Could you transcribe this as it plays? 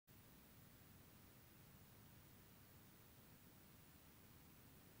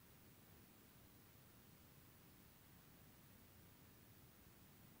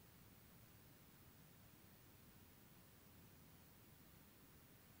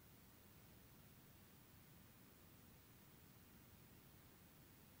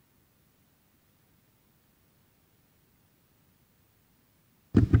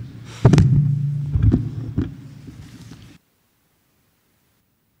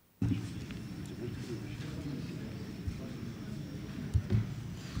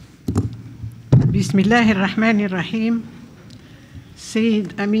بسم الله الرحمن الرحيم.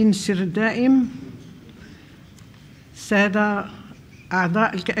 سيد أمين السر الدائم، سادة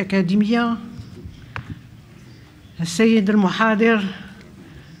أعضاء الأكاديمية، السيد المحاضر،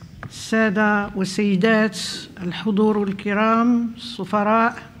 السادة والسيدات الحضور الكرام،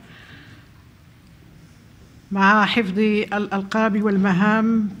 السفراء، مع حفظ الألقاب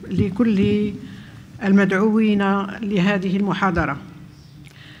والمهام لكل المدعوين لهذه المحاضرة.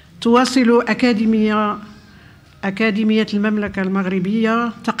 تواصل أكاديمية المملكة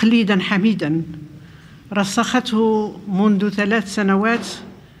المغربية تقليداً حميداً رسخته منذ 3 سنوات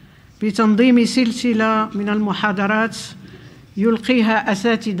بتنظيم سلسلة من المحاضرات يلقيها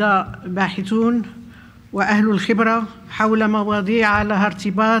أساتذة باحثون وأهل الخبرة حول مواضيع لها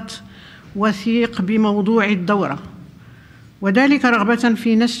ارتباط وثيق بموضوع الدورة، وذلك رغبة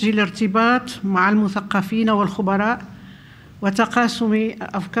في نسج الارتباط مع المثقفين والخبراء وتقاسم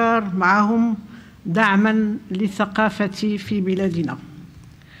الأفكار معهم دعماً للثقافة في بلادنا.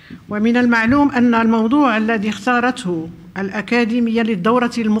 ومن المعلوم أن الموضوع الذي اختارته الأكاديمية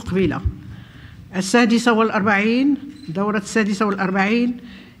للدورة المقبلة دورة السادسة والأربعين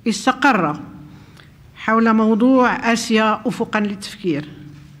استقر حول موضوع آسيا أفقاً للتفكير،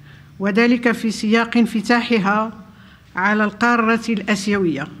 وذلك في سياق انفتاحها على القارة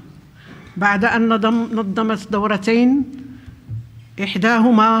الآسيوية بعد أن نظمت دورتين،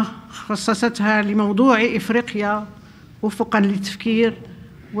 إحداهما خصصتها لموضوع إفريقيا أفقاً للتفكير،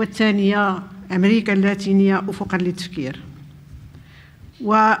 والثانية أمريكا اللاتينية أفقاً للتفكير.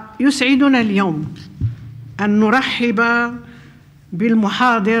 ويسعدنا اليوم أن نرحب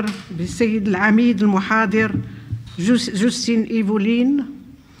بالمحاضر، بالسيد العميد المحاضر جوستين ييفو لين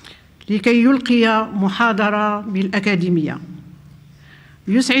لكي يلقي محاضرة بالأكاديمية.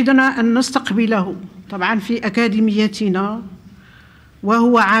 يسعدنا أن نستقبله طبعاً في أكاديميتنا،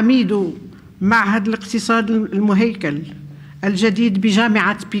 وهو عميد معهد الاقتصاد المهيكل الجديد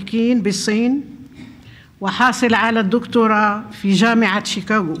بجامعة بكين بالصين، وحاصل على الدكتوراه في جامعة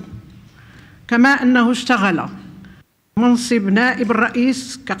شيكاغو، كما أنه اشتغل منصب نائب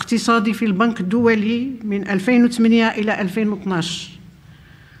الرئيس كاقتصادي في البنك الدولي من 2008 إلى 2012،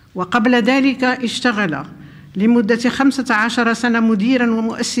 وقبل ذلك اشتغل لمدة 15 سنة مديراً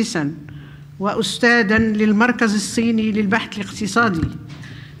ومؤسساً وأستاذاً للمركز الصيني للبحث الاقتصادي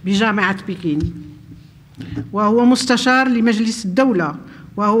بجامعة بكين، وهو مستشار لمجلس الدولة،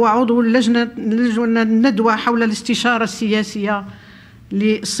 وهو عضو لجنة الندوة حول الاستشارة السياسية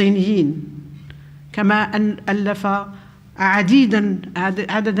للصينيين، كما أن ألف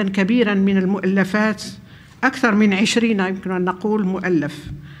عدداً كبيراً من المؤلفات، أكثر من 20 يمكن أن نقول مؤلف،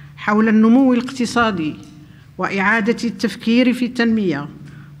 حول النمو الاقتصادي وإعادة التفكير في التنمية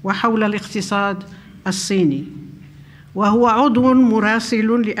وحول الاقتصاد الصيني. وهو عضو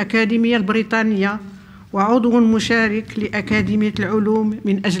مراسل لأكاديمية البريطانية وعضو مشارك لأكاديمية العلوم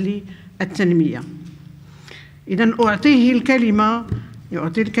من أجل التنمية. إذن أعطي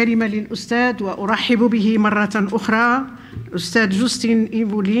الكلمة للأستاذ، وأرحب به مرة أخرى الأستاذ جوستين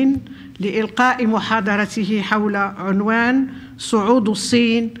ييفو لين لإلقاء محاضرته حول عنوان صعود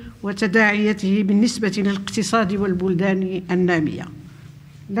الصين وتداعياته بالنسبة للاقتصاد والبلدان النامية.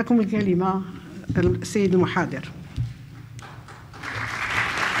 لكم الكلمة السيد المحاضر.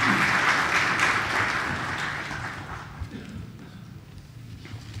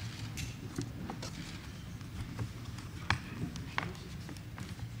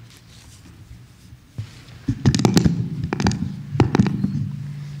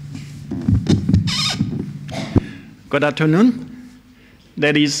 Good afternoon,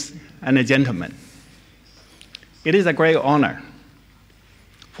 ladies and gentlemen. It is a great honor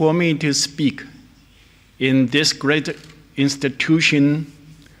for me to speak in this great institution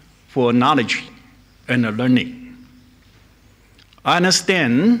for knowledge and learning. I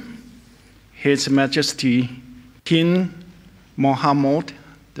understand His Majesty King Mohammed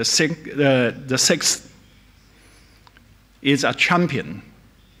VI is a champion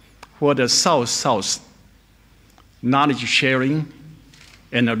for the South-South knowledge sharing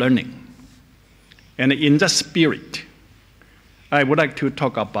and learning. And in that spirit, I would like to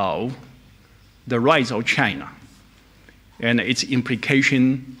talk about the rise of China and its implication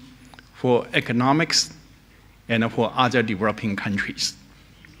for economics and for other developing countries.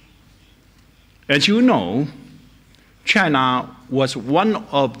 As you know, China was one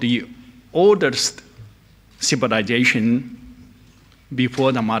of the oldest civilizations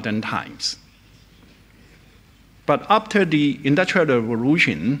before the modern times. But after the Industrial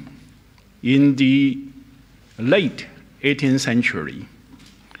Revolution in the late 18th century,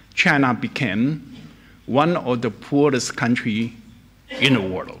 China became one of the poorest countries in the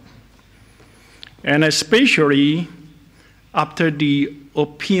world. And especially after the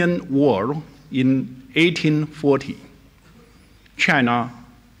Opium War in 1840, China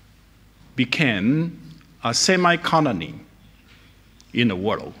became a semi-colony in the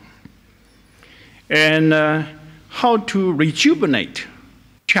world. And how to rejuvenate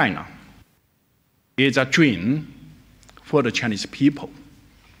China is a dream for the Chinese people.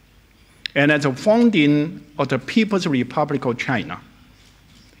 And at the founding of the People's Republic of China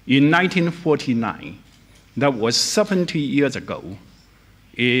in 1949, that was 70 years ago,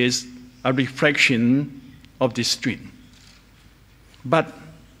 is a reflection of this dream. But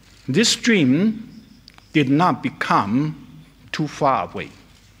this dream did not become too far away.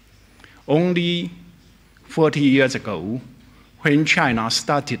 Only 40 years ago, when China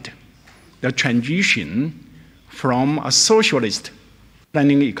started the transition from a socialist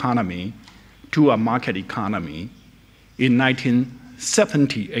planning economy to a market economy in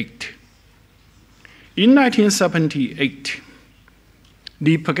 1978. In 1978,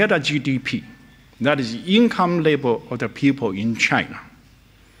 the per capita GDP, that is income level of the people in China,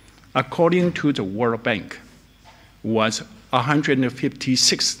 according to the World Bank, was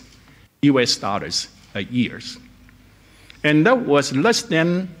 156 US dollars a year. And that was less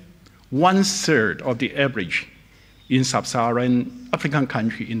than 1/3 of the average in sub-Saharan African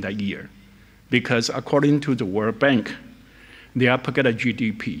country in that year, because according to the World Bank, their per capita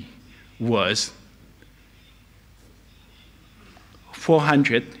GDP was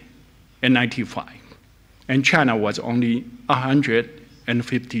 495, and China was only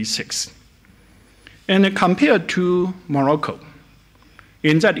 156. And compared to Morocco,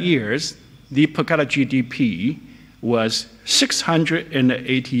 in that years, the per capita GDP was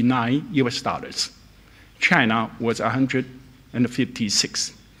 689 US dollars. China was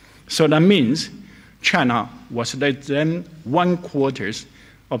 156. So that means China was less than 1/4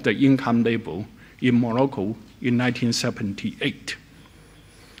 of the income level in Morocco in 1978.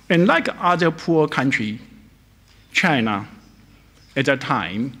 And like other poor countries, China, at that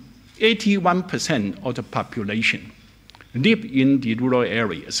time, 81% of the population lived in the rural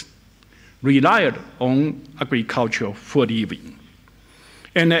areas, relied on agriculture for living.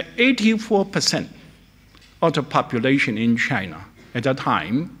 And 84% of the population in China at that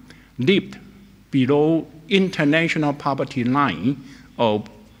time lived below international poverty line of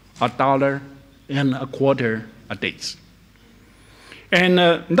 $1.25 a day. And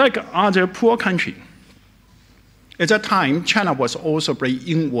like other poor countries, at that time, China was also very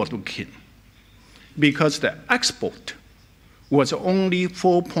inward-looking because the export was only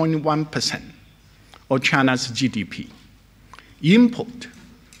 4.1% of China's GDP. Import,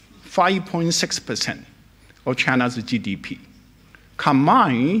 5.6% of China's GDP.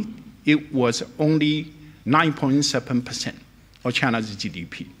 Combined, it was only 9.7% of China's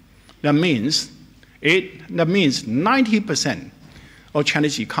GDP. That means 90% of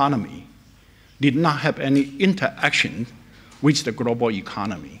Chinese economy did not have any interaction with the global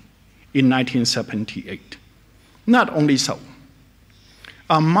economy in 1978. Not only so,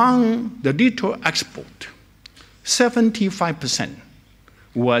 among the little export, 75%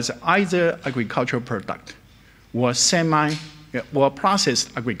 was either agricultural product or processed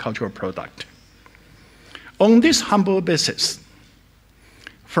agricultural product. On this humble basis,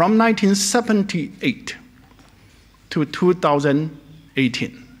 from 1978 to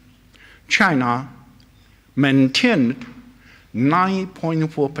 2018, China maintained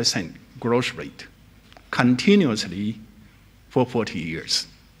 9.4% growth rate continuously for 40 years.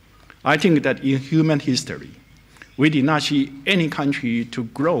 I think that in human history, we did not see any country to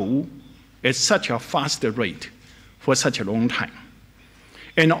grow at such a fast rate for such a long time.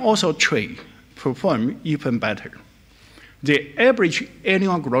 And also trade performed even better. The average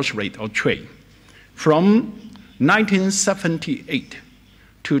annual growth rate of trade from 1978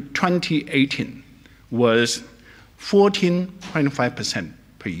 to 2018 was 14.5%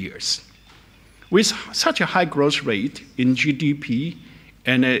 per year. With such a high growth rate in GDP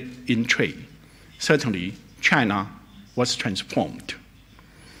and in trade, certainly China was transformed.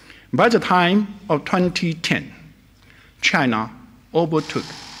 By the time of 2010, China overtook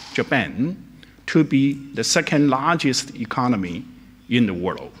Japan to be the second largest economy in the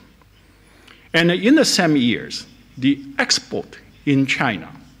world. And in the same years, the export in China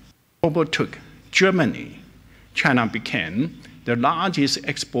overtook Germany. China became the largest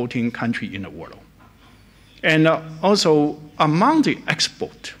exporting country in the world. And also among the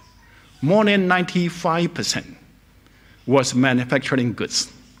export, more than 95% was manufacturing goods.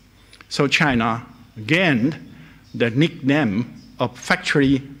 So China gained the nickname of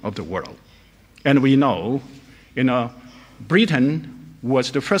factory of the world. And we know, Britain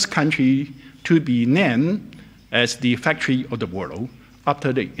was the first country to be named as the factory of the world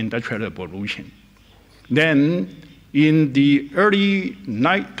after the Industrial Revolution. Then, in the early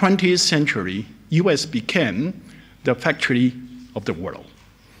 20th century, US became the factory of the world.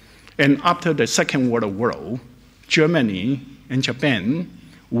 And after the Second World War, Germany and Japan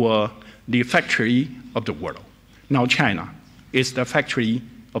were the factory of the world. Now China is the factory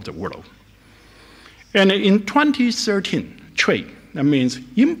of the world. And in 2013, trade, that means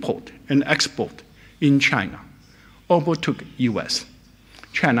import and export in China, overtook US.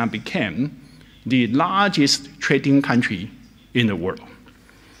 China became the largest trading country in the world.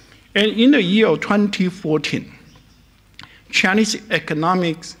 And in the year of 2014, Chinese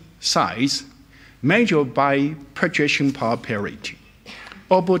economic size, measured by purchasing power parity,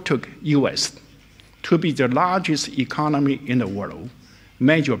 overtook US to be the largest economy in the world,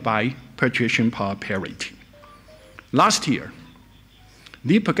 measured by purchasing power parity. Last year,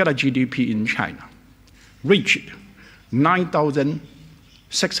 the per capita GDP in China reached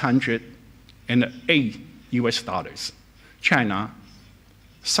 $9,608 US. China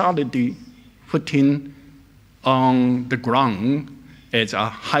solidly putting on the ground as a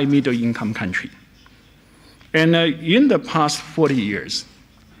high middle income country. And in the past 40 years,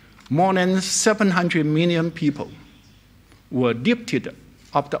 more than 700 million people were lifted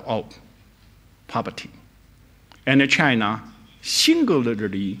out of poverty. And China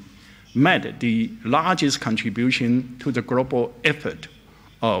singularly made the largest contribution to the global effort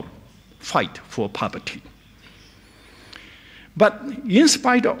of fight for poverty. But in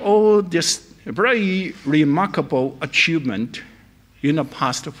spite of all this very remarkable achievement in the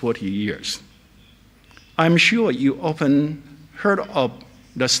past 40 years, I'm sure you often heard of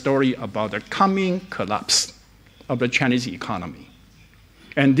the story about the coming collapse of the Chinese economy.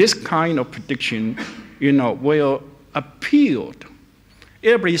 And this kind of prediction, will appear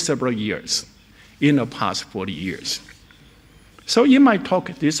every several years in the past 40 years. So in my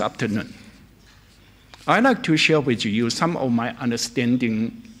talk this afternoon, I'd like to share with you some of my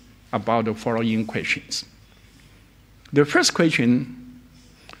understanding about the following questions. The first question,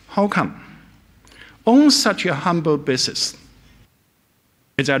 how come, on such a humble basis,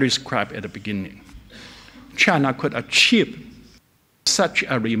 as I described at the beginning, China could achieve such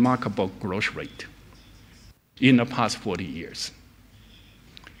a remarkable growth rate in the past 40 years?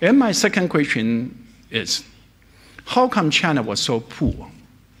 And my second question is, how come China was so poor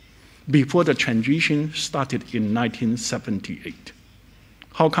before the transition started in 1978?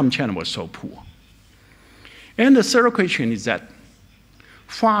 How come China was so poor? And the third question is that,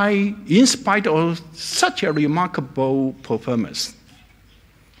 why, in spite of such a remarkable performance,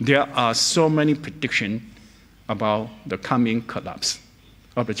 there are so many predictions about the coming collapse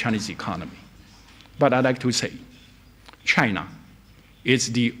of the Chinese economy? But I'd like to say, China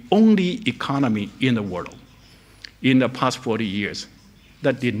is the only economy in the world in the past 40 years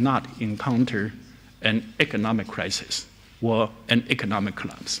that did not encounter an economic crisis or an economic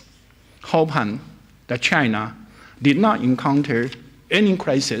collapse. How come that China did not encounter any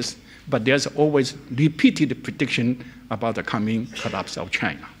crisis, but there's always repeated prediction about the coming collapse of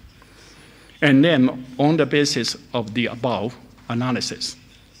China? And then, on the basis of the above analysis,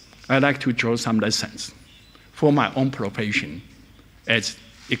 I'd like to draw some lessons for my own profession as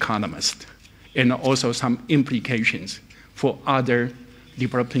economist, and also some implications for other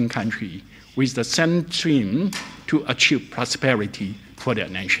developing countries with the same dream to achieve prosperity for their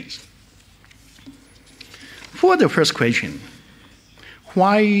nations. For the first question,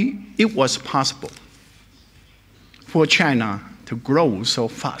 why it was possible for China to grow so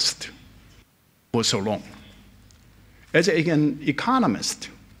fast for so long? As an economist,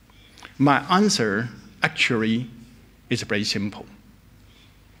 my answer actually is very simple.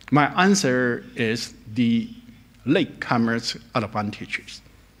 My answer is the latecomers' advantages.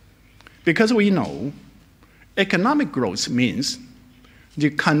 Because we know economic growth means the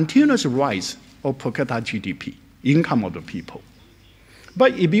continuous rise of per capita GDP, income of the people.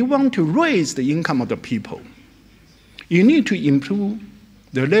 But if you want to raise the income of the people, you need to improve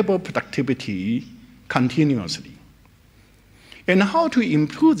the labor productivity continuously. And how to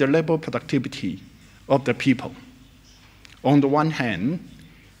improve the labor productivity of the people? On the one hand,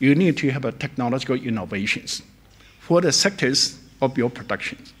 you need to have technological innovations for the sectors of your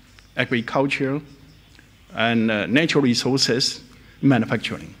production, agriculture and natural resources,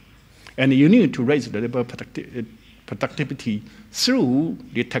 manufacturing. And you need to raise the labor productivity through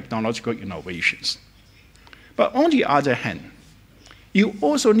the technological innovations. But on the other hand, you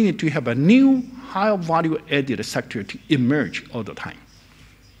also need to have a new higher value-added sector to emerge all the time.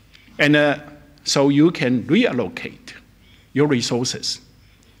 And so you can reallocate your resources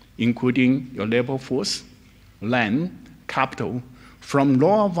including your labor force, land, capital, from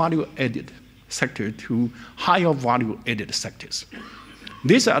lower value-added sector to higher value-added sectors.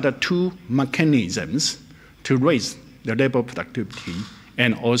 These are the two mechanisms to raise the labor productivity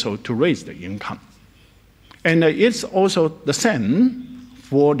and also to raise the income. And it's also the same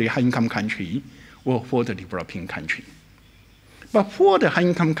for the high-income country or for the developing country. But for the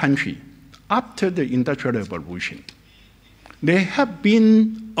high-income country, after the Industrial Revolution, there have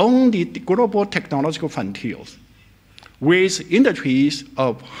been only the global technological frontiers with industries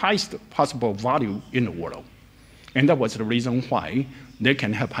of highest possible value in the world. And that was the reason why they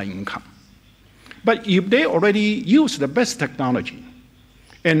can have high income. But if they already use the best technology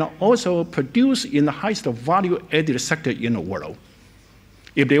and also produce in the highest value-added sector in the world,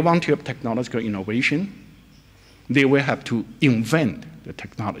 if they want to have technological innovation, they will have to invent the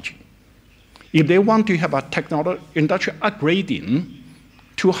technology. If they want to have a industrial upgrading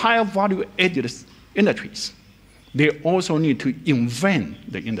to higher value-added industries, they also need to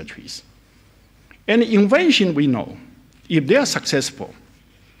invent the industries. And invention, we know, if they are successful,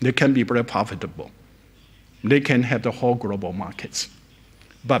 they can be very profitable. They can have the whole global markets.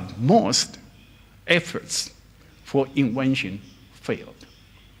 But most efforts for invention failed.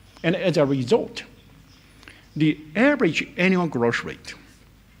 And as a result, the average annual growth rate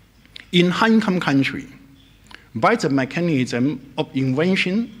in high-income country, by the mechanism of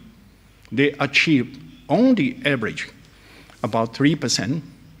invention, they achieve only average about 3%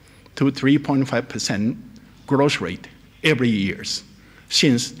 to 3.5% growth rate every year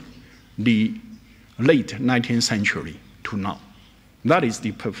since the late 19th century to now. That is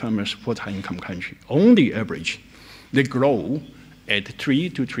the performance for the high-income country. Only average, they grow at 3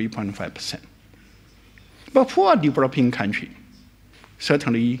 to 3.5%. But for a developing country,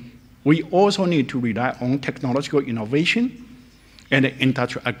 certainly we also need to rely on technological innovation and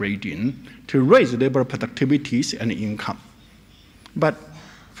industrial upgrading to raise labor productivities and income. But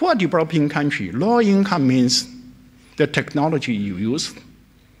for a developing country, low income means the technology you use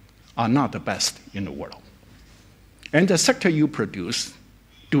are not the best in the world. And the sector you produce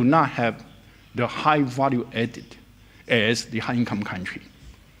do not have the high value added as the high income country.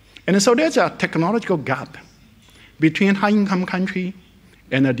 And so there's a technological gap between high income country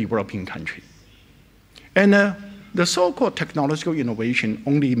and a developing country. And the so-called technological innovation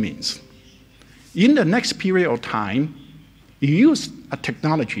only means in the next period of time, you use a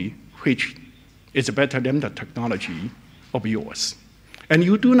technology which is better than the technology of yours. And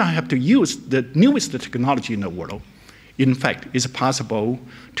you do not have to use the newest technology in the world. In fact, it's possible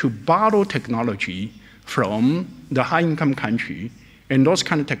to borrow technology from the high-income country, and those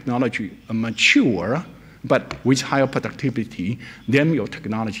kind of technology are mature, but with higher productivity than your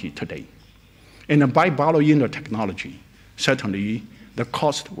technology today. And by borrowing the technology, certainly the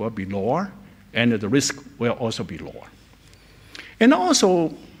cost will be lower, and the risk will also be lower. And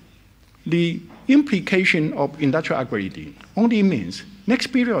also, the implication of industrial upgrading only means next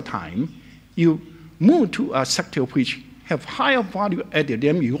period of time, you move to a sector which have higher value added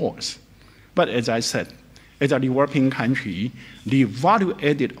than yours. But as I said, as a developing country, the value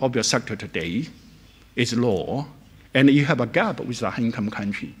added of your sector today is low, and you have a gap with a high-income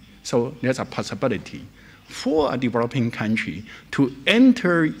country. So there's a possibility for a developing country to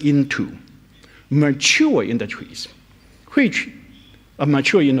enter into mature industries, which are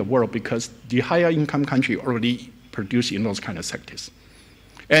mature in the world because the higher income country already produce in those kind of sectors.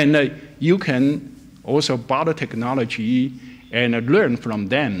 And you can also borrow technology and learn from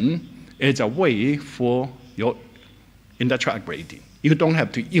them as a way for your industrial upgrading. You don't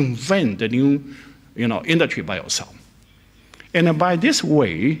have to invent the new industry by yourself. And by this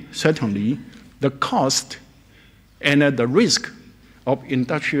way, certainly, the cost and the risk of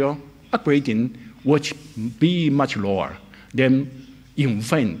industrial upgrading would be much lower than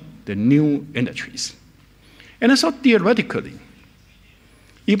invent the new industries. And so theoretically,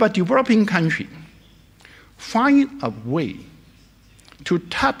 if a developing country find a way to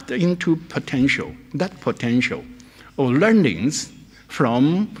tap into that potential or learnings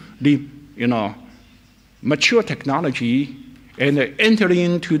from the mature technology and enter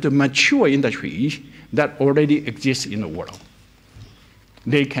into the mature industries that already exist in the world,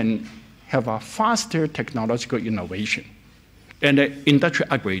 they can have a faster technological innovation and industrial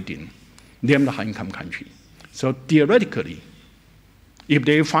upgrading than the high-income country. So theoretically, if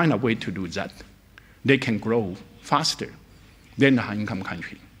they find a way to do that, they can grow faster than the high-income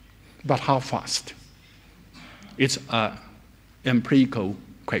country. But how fast? It's an empirical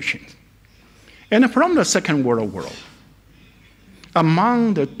question. And from the Second World War,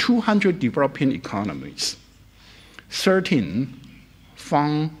 among the 200 developing economies, 13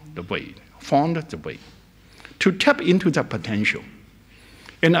 found the way to tap into the potential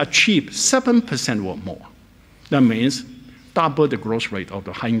and achieve 7% or more. That means double the growth rate of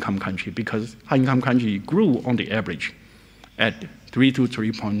the high-income country, because high-income country grew on the average at 3 to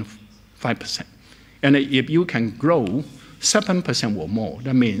 3.5%. And if you can grow 7% or more,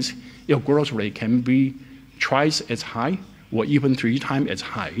 that means your growth rate can be twice as high or even 3 times as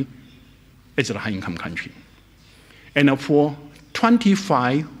high as the high-income country. And for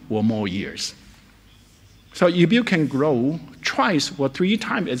 25 or more years. So if you can grow twice or 3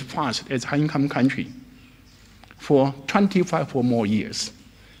 times as fast as high-income country for 25 or more years,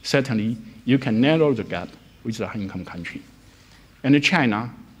 certainly you can narrow the gap with the high-income country. And China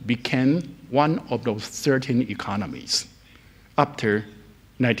became one of those 13 economies after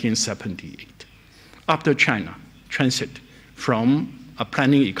 1978. After China transit from a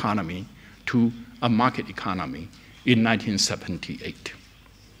planning economy to a market economy in 1978.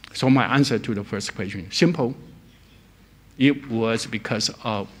 So my answer to the first question, simple. It was because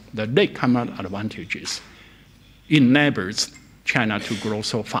of the latecomer advantages enables China to grow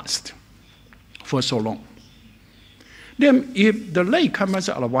so fast for so long. Then if the latecomer's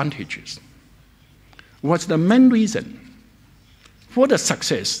advantages was the main reason for the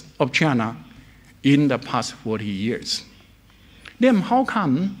success of China in the past 40 years, then how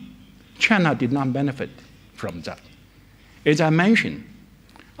come China did not benefit from that? As I mentioned,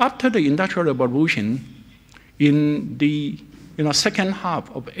 after the Industrial Revolution in the second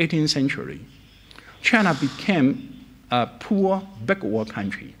half of the 18th century, China became a poor, backward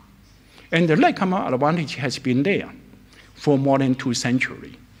country. And the latecomer advantage has been there for more than 2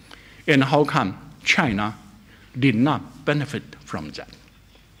 centuries. And how come China did not benefit from that?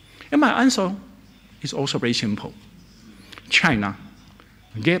 And my answer is also very simple. China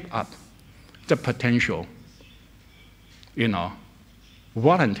gave up the potential,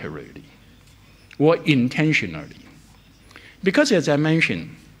 voluntarily or intentionally. Because as I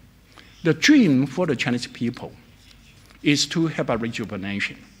mentioned, the dream for the Chinese people is to have a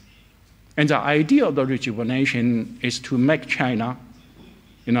rejuvenation. And the idea of the rejuvenation is to make China,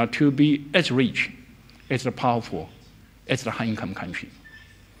 to be as rich, as powerful as the high-income country.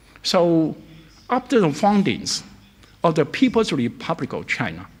 So after the foundings of the People's Republic of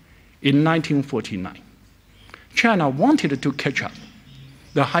China in 1949, China wanted to catch up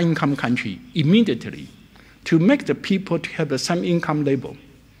the high-income country immediately to make the people to have the same income level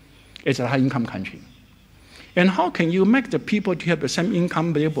as a high-income country. And how can you make the people to have the same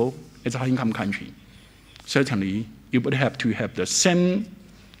income level as a high-income country? Certainly, you would have to have the same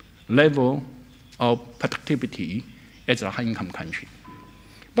level of productivity as a high-income country.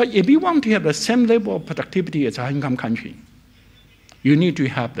 But if you want to have the same level of productivity as a high-income country, you need to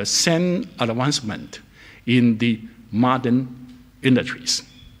have the same advancement in the modern industries.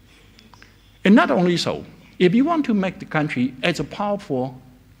 And not only so, if you want to make the country as powerful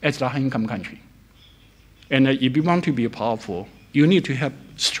as the high-income country, and if you want to be powerful, you need to have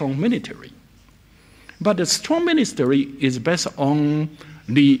strong military. But the strong military is based on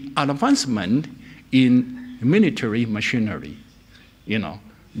the advancement in military machinery,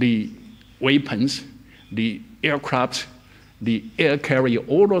 the weapons, the aircraft, the air carrier,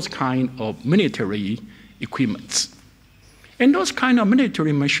 all those kind of military equipments. And those kind of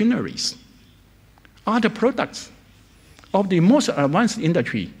military machineries are the products of the most advanced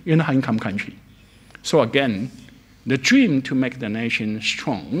industry in a high-income country. So again, the dream to make the nation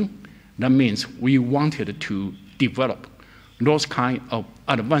strong, that means we wanted to develop those kind of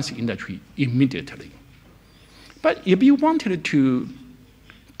advanced industry immediately. But if you wanted to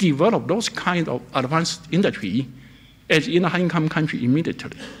develop those kind of advanced industry as in a high-income country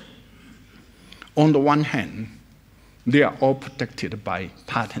immediately, on the one hand, they are all protected by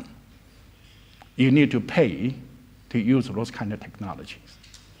patent. You need to pay to use those kind of technologies.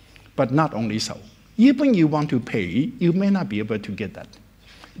 But not only so, even you want to pay, you may not be able to get that.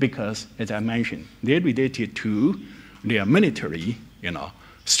 Because, as I mentioned, they're related to their military,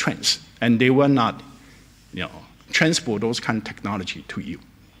 strengths. And they will not, transfer those kind of technology to you.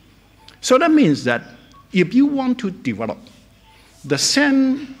 So that means that if you want to develop the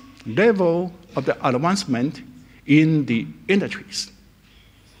same level of the advancement in the industries,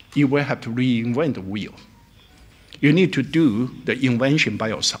 you will have to reinvent the wheel. You need to do the invention by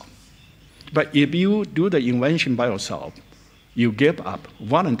yourself. But if you do the invention by yourself, you give up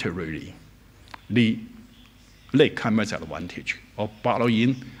voluntarily the latecomer's advantage of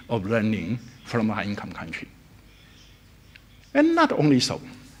borrowing, of learning from a high-income country. And not only so,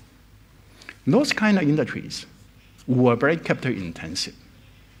 those kind of industries were very capital intensive.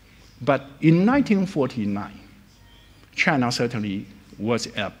 But in 1949, China certainly was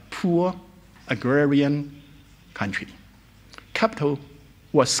a poor agrarian country. Capital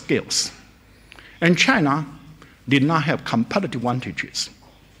was scarce. And China did not have competitive advantages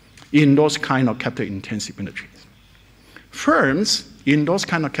in those kind of capital-intensive industries. Firms in those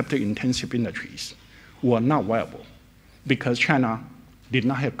kind of capital-intensive industries were not viable because China did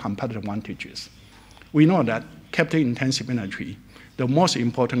not have competitive advantages. We know that capital-intensive industry, the most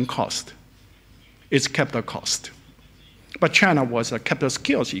important cost is capital cost. But China was a capital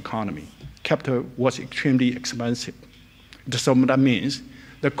scarce economy. Capital was extremely expensive. So that means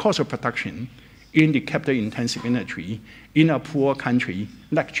the cost of production in the capital-intensive industry in a poor country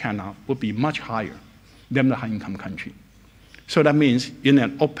like China would be much higher than the high-income country. So that means in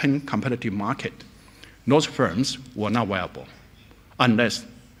an open competitive market, those firms were not viable unless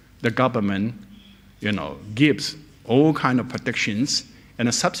the government gives all kind of protections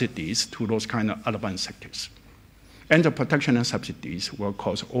and subsidies to those kind of advanced sectors. And the protection and subsidies will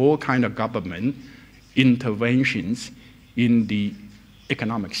cause all kind of government interventions in the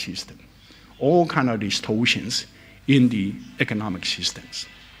economic system, all kind of distortions in the economic systems.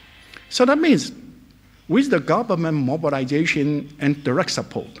 So that means with the government mobilization and direct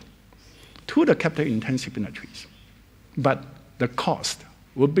support to the capital-intensive industries, but the cost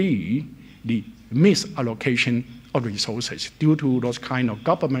will be the misallocation of resources due to those kind of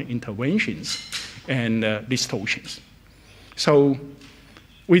government interventions and distortions. So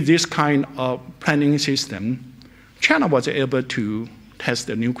with this kind of planning system, China was able to test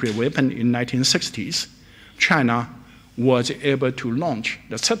the nuclear weapon in 1960s. China was able to launch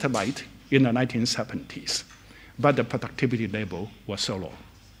the satellite in the 1970s, but the productivity level was so low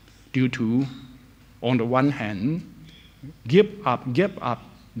due to, on the one hand, give up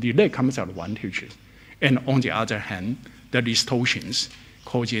the latecomer's advantages, and on the other hand, the distortions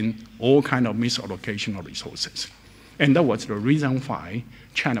causing all kind of misallocation of resources. And that was the reason why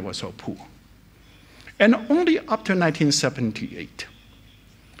China was so poor. And only after 1978,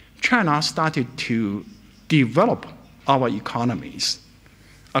 China started to develop our economies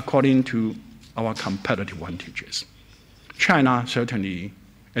according to our competitive advantages. China certainly,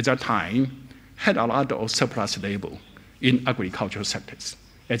 at that time, had a lot of surplus labor in agricultural sectors.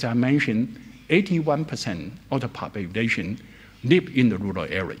 As I mentioned, 81% of the population lived in the rural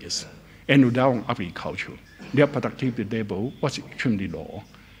areas. And without agriculture, their productivity level was extremely low.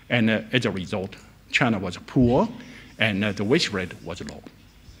 And as a result, China was poor, and the wage rate was low.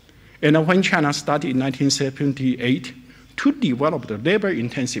 And when China started in 1978 to develop the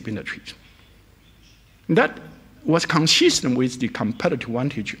labor-intensive industries, that was consistent with the competitive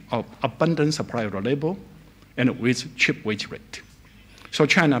advantage of abundant supply of labor and with cheap wage rate. So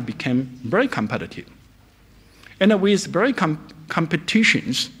China became very competitive. And with very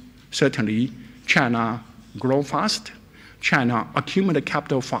competitions, certainly China grew fast, China accumulated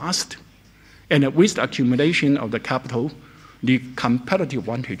capital fast, and with the accumulation of the capital, the competitive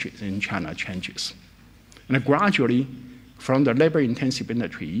advantages in China changes. And gradually, from the labor-intensive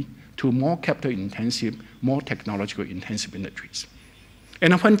industry to more capital-intensive, more technological-intensive industries.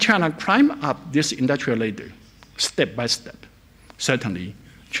 And when China climbed up this industrial ladder, step by step, certainly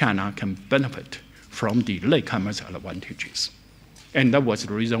China can benefit from the latecomers' advantages. And that was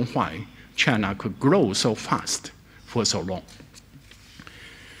the reason why China could grow so fast for so long.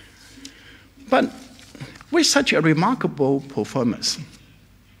 But with such a remarkable performance,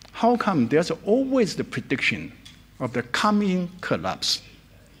 how come there's always the prediction of the coming collapse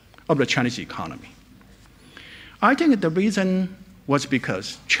of the Chinese economy? I think the reason was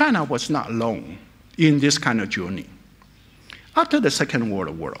because China was not alone in this kind of journey. After the Second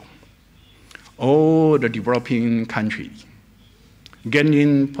World War, all the developing countries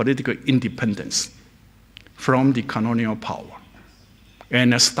gaining political independence from the colonial power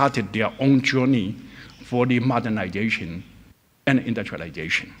and started their own journey for the modernization and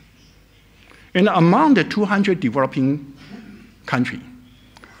industrialization. And among the 200 developing countries,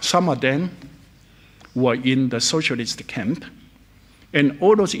 some of them were in the socialist camp, and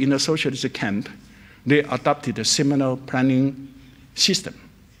all those in the socialist camp, they adopted a similar planning system,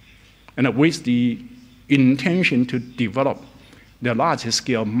 and with the intention to develop the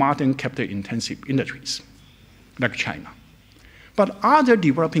large-scale modern capital-intensive industries, like China. But other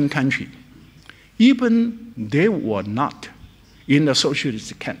developing countries, even they were not in the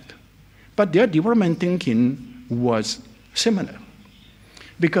socialist camp, but their development thinking was similar.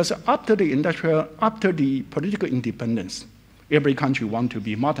 Because after the political independence, every country wanted to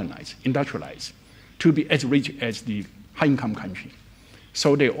be modernized, industrialized, to be as rich as the high-income country.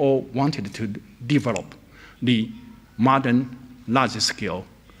 So they all wanted to develop the modern, large-scale,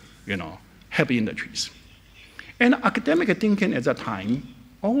 heavy industries. And academic thinking at that time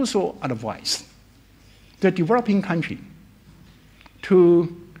also advised the developing country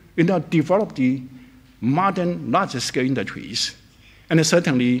to develop the modern large-scale industries. And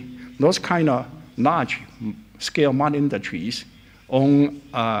certainly those kind of large-scale modern industries on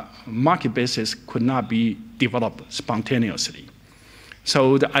a market basis could not be developed spontaneously.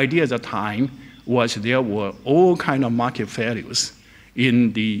 So the idea at the time was there were all kind of market failures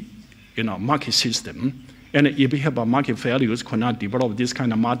in the market system. And if you have a market failures could not develop this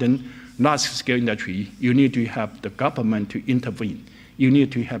kind of modern large-scale industry, you need to have the government to intervene. You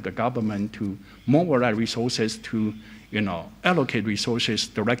need to have the government to mobilize resources to allocate resources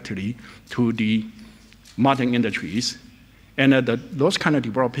directly to the modern industries. And those kind of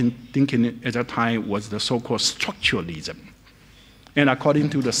developing thinking at that time was the so-called structuralism. And according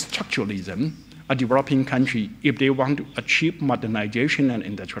to the structuralism, a developing country, if they want to achieve modernization and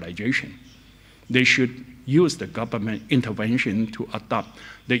industrialization, they should use the government intervention to adopt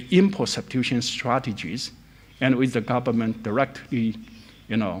the import substitution strategies, and with the government directly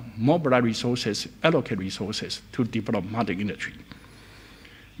mobilize resources, allocate resources to develop modern industry.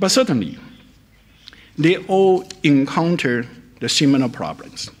 But certainly, they all encounter the similar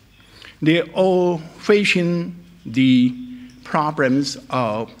problems. They all facing the problems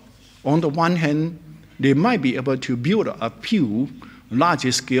of, on the one hand, they might be able to build a few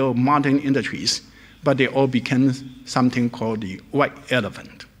large-scale modern industries, but they all become something called the white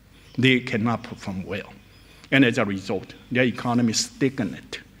elephant. They cannot perform well. And as a result, their economy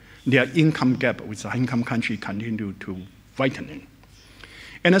stagnant. Their income gap with the high-income country continue to widen.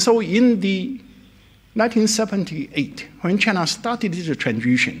 And so in the 1978, when China started this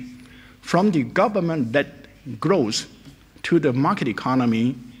transition from the government-led growth to the market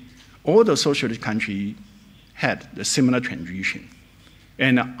economy, all the socialist countries had the similar transition.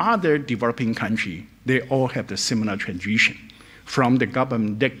 And other developing countries, they all have the similar transition from the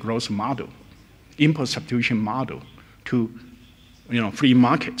government-led growth model, import substitution model, to free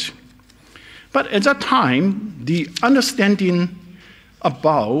markets. But at that time, the understanding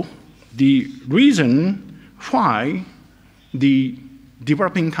about the reason why the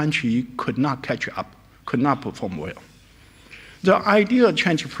developing country could not catch up, could not perform well. The idea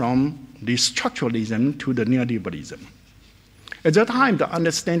changed from the structuralism to the neoliberalism. At that time, the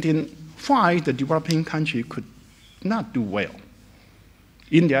understanding why the developing country could not do well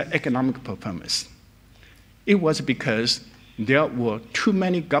in their economic performance, it was because there were too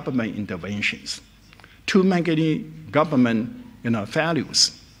many government interventions, too many government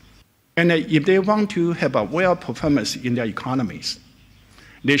values. And if they want to have a well performance in their economies,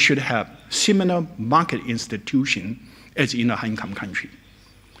 they should have similar market institution as in a high-income country.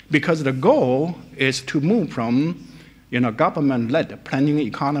 Because the goal is to move from government-led planning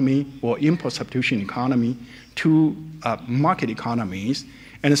economy or import substitution economy to market economies.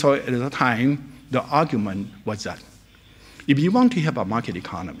 And so at the time, the argument was that if you want to have a market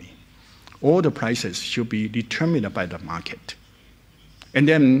economy, all the prices should be determined by the market. And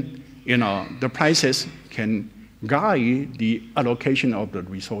then the prices can guide the allocation of the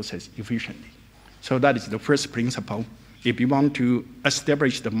resources efficiently. So that is the first principle. If you want to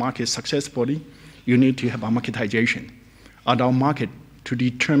establish the market successfully, you need to have a marketization, allow market to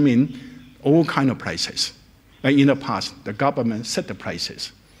determine all kind of prices. And in the past, the government set the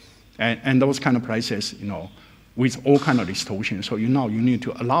prices, and those kind of prices, with all kind of distortion. So now you need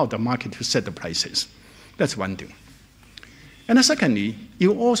to allow the market to set the prices. That's one thing. And secondly,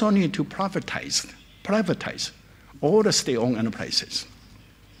 you also need to privatize all the state-owned enterprises.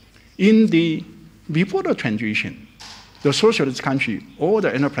 Before the transition, the socialist country, all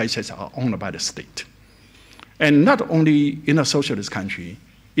the enterprises are owned by the state. And not only in a socialist country,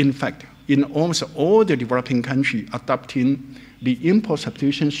 in fact, in almost all the developing countries adopting the import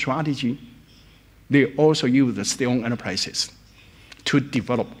substitution strategy, they also use the state-owned enterprises to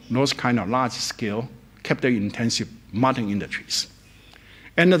develop those kind of large-scale, capital-intensive modern industries.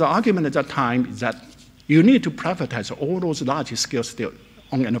 And the argument at that time is that you need to privatize all those large-scale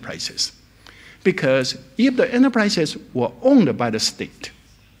state-owned enterprises. Because if the enterprises were owned by the state,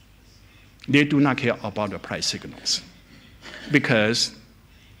 they do not care about the price signals. Because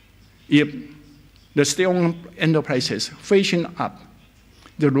if the state-owned enterprises facing up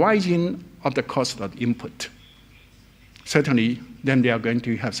the rising of the cost of input, certainly then they are going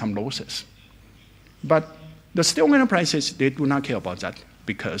to have some losses. But the state-owned enterprises, they do not care about that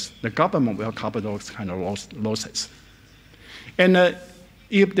because the government will cover those kind of losses. And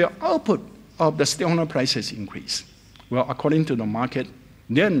if the output of the state-owned enterprises increase, well, according to the market,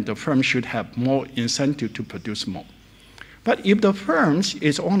 then the firm should have more incentive to produce more. But if the firms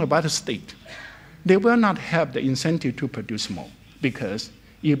is owned by the state, they will not have the incentive to produce more, because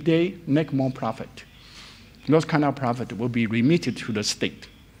if they make more profit, those kind of profit will be remitted to the state,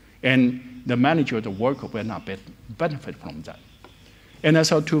 and the manager, the worker will not benefit from that. And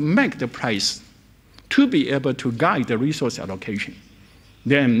so to make the price, to be able to guide the resource allocation,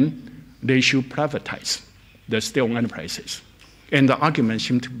 then they should privatize the state-owned enterprises. And the argument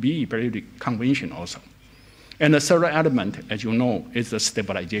seems to be very conventional also. And the third element, as you know, is the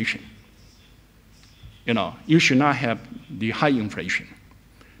stabilization. You should not have the high inflation.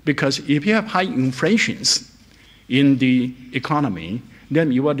 Because if you have high inflations in the economy,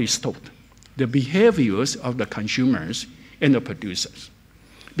 then you will distort the behaviors of the consumers and the producers.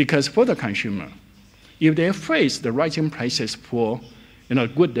 Because for the consumer, if they face the rising prices for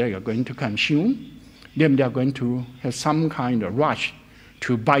goods they are going to consume, then they are going to have some kind of rush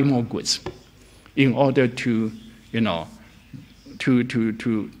to buy more goods in order to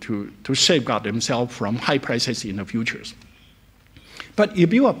safeguard themselves from high prices in the futures. But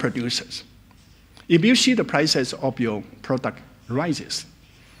if you are producers, if you see the prices of your product rises,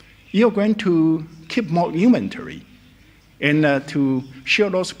 you're going to keep more inventory and to share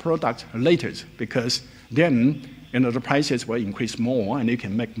those products later, because then the prices will increase more and you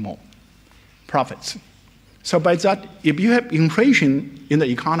can make more profits. So by that, if you have inflation in the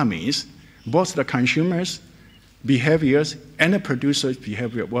economies, both the consumers' behaviors and the producers'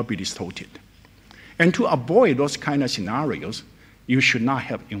 behavior will be distorted. And to avoid those kind of scenarios, you should not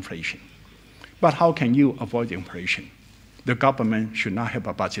have inflation. But how can you avoid inflation? The government should not have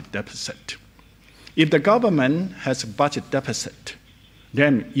a budget deficit. If the government has a budget deficit,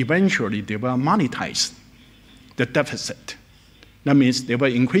 then eventually they will monetize the deficit. That means they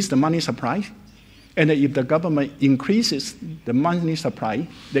will increase the money supply, and if the government increases the money supply,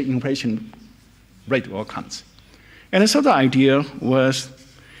 the inflation rate will come. And so the idea was,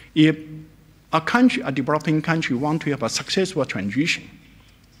 if a developing country wants to have a successful transition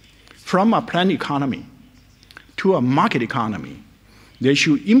from a planned economy to a market economy, they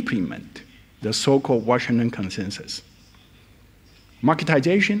should implement the so-called Washington Consensus.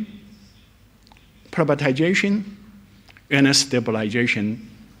 Marketization, privatization, and stabilization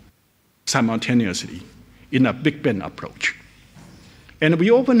simultaneously in a Big Bang approach. And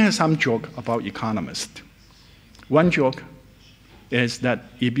we often have some joke about economists. One joke is that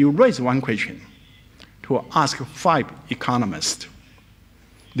if you raise one question to ask 5 economists,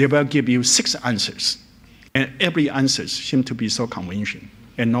 they will give you 6 answers. And every answer seems to be so convincing,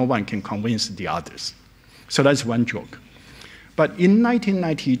 and no one can convince the others. So that's one joke. But in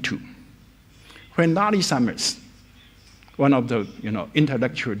 1992, when Larry Summers, one of the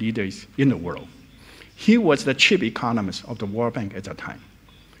intellectual leaders in the world, he was the chief economist of the World Bank at the time.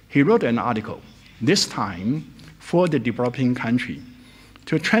 He wrote an article, this time for the developing country,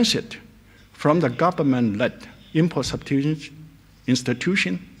 to transit from the government-led import substitution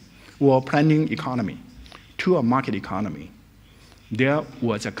institution or planning economy to a market economy. There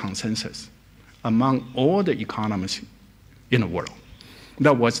was a consensus among all the economists in the world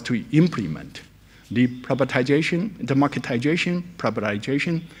that was to implement the privatization, the marketization,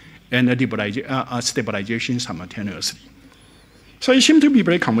 privatization, and the stabilization simultaneously. So it seemed to be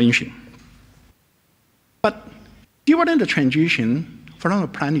very convincing. But during the transition from a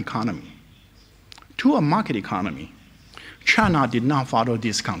planned economy to a market economy, China did not follow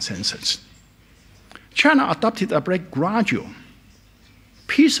this consensus. China adopted a very gradual,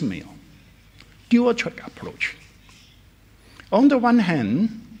 piecemeal, dual-track approach. On the one hand,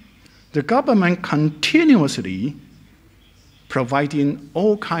 the government continuously providing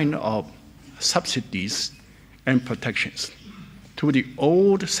all kinds of subsidies and protections to the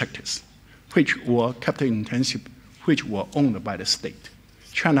old sectors, which were capital-intensive, which were owned by the state.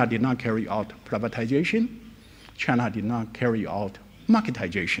 China did not carry out privatization. China did not carry out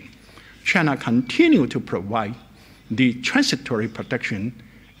marketization. China continued to provide the transitory protection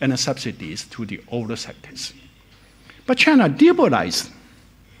and the subsidies to the older sectors. But China liberalized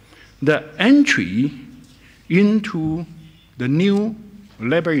the entry into the new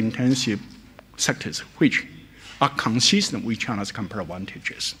labor-intensive sectors, which are consistent with China's comparative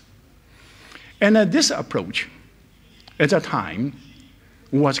advantages. And this approach, at the time,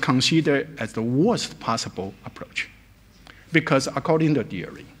 was considered as the worst possible approach. Because according to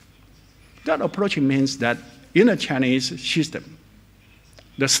theory, that approach means that in a Chinese system,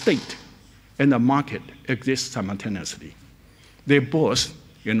 the state and the market exist simultaneously. They both,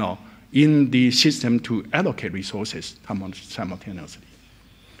 in the system to allocate resources simultaneously.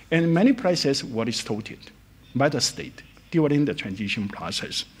 And many prices were distorted by the state during the transition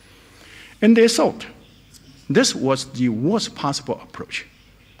process. And they thought this was the worst possible approach,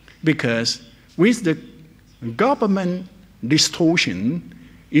 because with the government distortion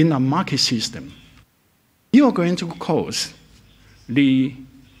in a market system, you are going to cause the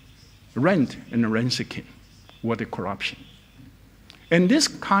rent and rent seeking or the corruption. And this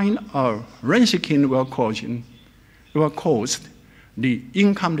kind of rent seeking will cause the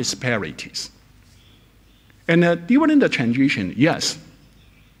income disparities. And during the transition, yes,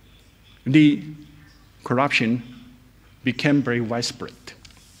 the corruption became very widespread.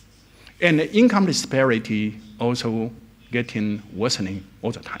 And the income disparity also getting worsening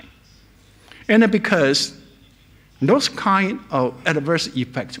all the time. And because those kind of adverse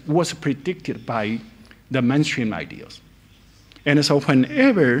effects was predicted by the mainstream ideas. And so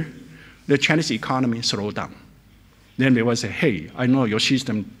whenever the Chinese economy slowed down, then they will say, hey, I know your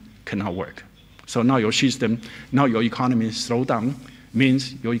system cannot work. So now your system, now your economy slowed down,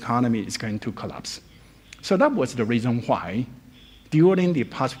 means your economy is going to collapse. So that was the reason why during the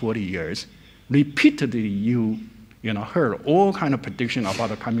past 40 years, repeatedly you heard all kind of prediction about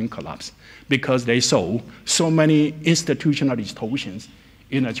the coming collapse because they saw so many institutional distortions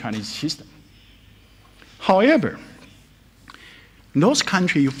in the Chinese system. However, those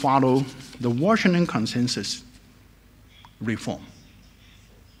countries follow the Washington Consensus reform.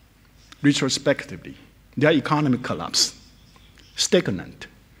 Retrospectively, their economy collapsed, stagnant,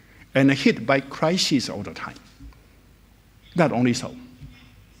 and hit by crises all the time. Not only so,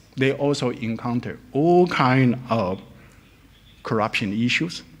 they also encounter all kinds of corruption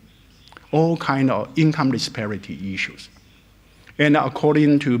issues, all kinds of income disparity issues. And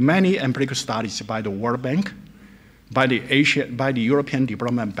according to many empirical studies by the World Bank, by the European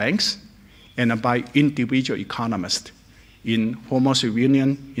development banks, and by individual economists in former Soviet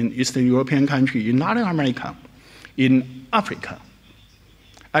Union, in Eastern European countries, in Latin America, in Africa,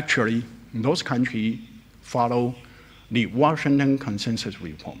 actually, those countries follow the Washington Consensus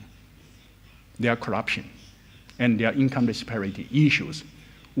reform. Their corruption and their income disparity issues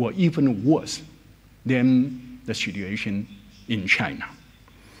were even worse than the situation in China.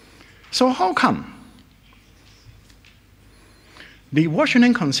 So how come the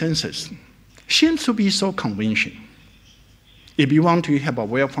Washington Consensus seems to be so convincing? If you want to have a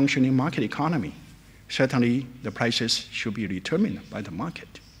well-functioning market economy, certainly the prices should be determined by the market.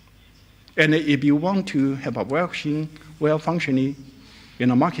 And if you want to have a well-functioning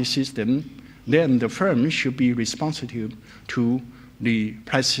market system, then the firm should be responsive to the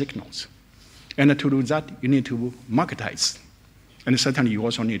price signals. And to do that, you need to marketize. And certainly you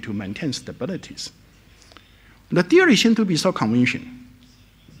also need to maintain stabilities. The theory seems to be so convincing,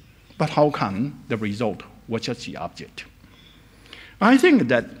 but how come the result was just the opposite? I think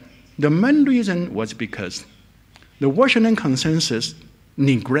that the main reason was because the Washington Consensus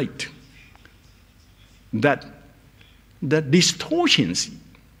neglected that the distortions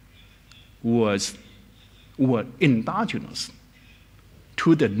were endogenous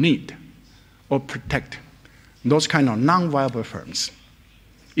to the need of protect those kind of non-viable firms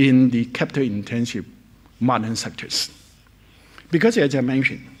in the capital-intensive modern sectors. Because as I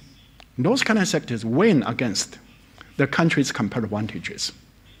mentioned, those kind of sectors win against the country's competitive advantages.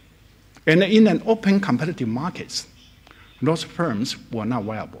 And in an open competitive markets, those firms were not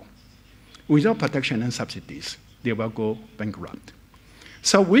viable. Without protection and subsidies, they will go bankrupt.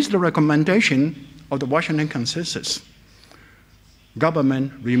 So with the recommendation of the Washington Consensus,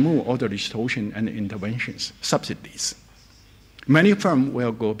 government remove all the distortion and interventions, subsidies. Many firms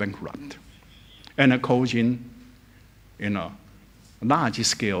will go bankrupt and causing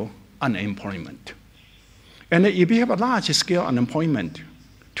large-scale unemployment. And if you have a large-scale unemployment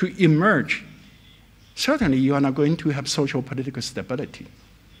to emerge, certainly you are not going to have social political stability.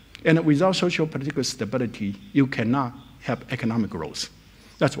 And without social political stability, you cannot have economic growth.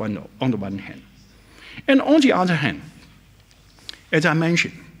 That's on the one hand. And on the other hand, as I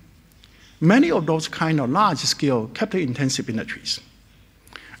mentioned, many of those kind of large-scale capital-intensive industries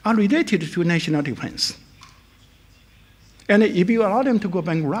are related to national defense. And if you allow them to go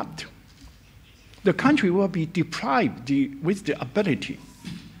bankrupt, the country will be deprived with the ability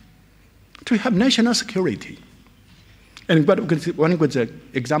to have national security. And one good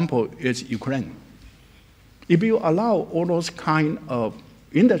example is Ukraine. If you allow all those kind of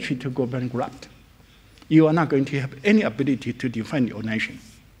industry to go bankrupt, you are not going to have any ability to defend your nation.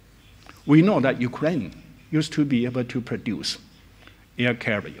 We know that Ukraine used to be able to produce air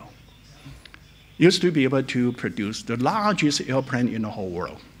carrier, used to be able to produce the largest airplane in the whole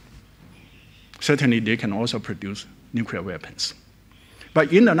world. Certainly, they can also produce nuclear weapons.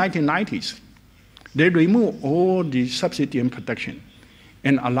 But in the 1990s, they removed all the subsidy and protection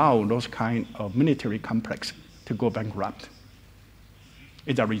and allow those kind of military complex to go bankrupt.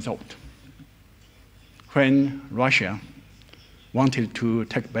 As a result, when Russia wanted to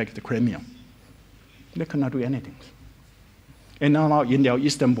take back the Crimea. They could not do anything. And now in their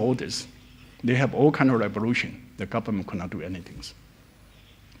eastern borders, they have all kinds of revolution. The government could not do anything.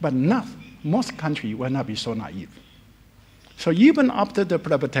 But most countries will not be so naive. So even after the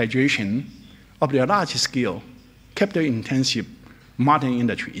privatization of the large-scale, capital-intensive modern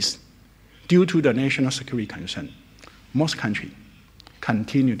industries, due to the national security concern, most countries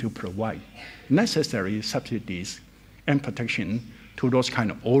continue to provide necessary subsidies and protection to those kind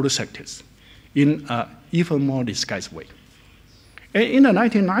of old sectors in an even more disguised way. And in the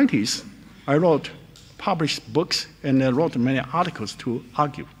 1990s, I published books and wrote many articles to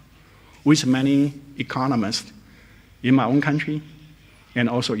argue with many economists in my own country and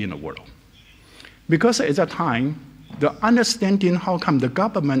also in the world. Because at that time, the understanding how come the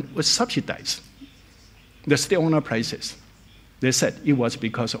government would subsidize the state-owned places, they said it was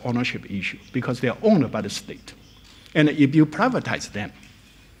because of ownership issue, because they are owned by the state. And if you privatize them,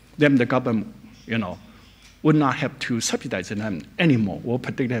 then the government, would not have to subsidize them anymore or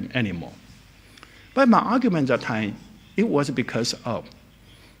protect them anymore. But my argument at that time, it was because of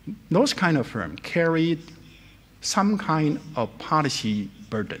those kind of firms carried some kind of policy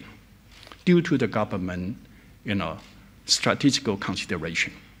burden due to the government, strategical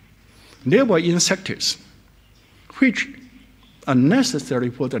consideration. They were in sectors which are necessary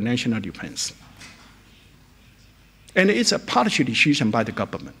for the national defense. And it's a policy decision by the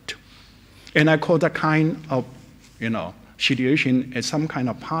government. And I call that kind of situation as some kind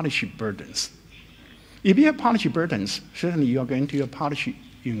of policy burdens. If you have policy burdens, certainly you are going to have policy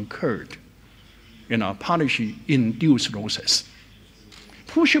incurred, policy-induced losses.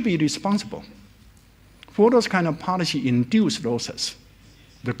 Who should be responsible for those kind of policy-induced losses?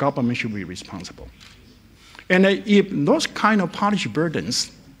 The government should be responsible. And if those kind of policy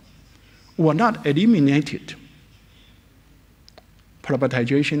burdens were not eliminated,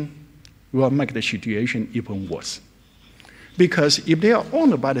 privatization will make the situation even worse. Because if they are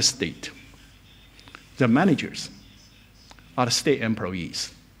owned by the state, the managers are the state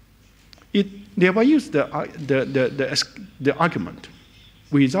employees. They will use the argument,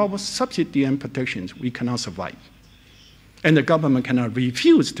 without subsidy and protections, we cannot survive. And the government cannot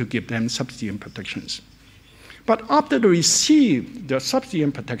refuse to give them subsidy and protections. But after they receive the subsidy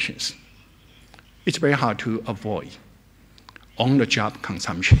and protections, it's very hard to avoid on-the-job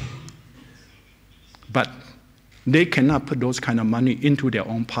consumption. But they cannot put those kind of money into their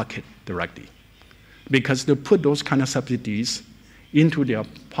own pocket directly. Because to put those kind of subsidies into their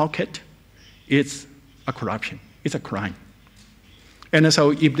pocket, it's a corruption, it's a crime. And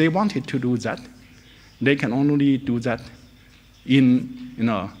so if they wanted to do that, they can only do that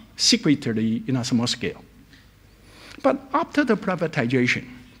secretly in a small scale. But after the privatization,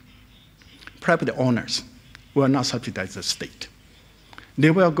 private owners will not subsidize the state.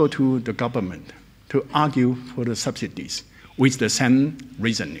 They will go to the government to argue for the subsidies with the same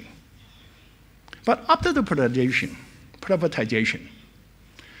reasoning. But after the privatization,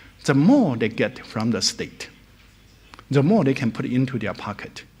 the more they get from the state, the more they can put into their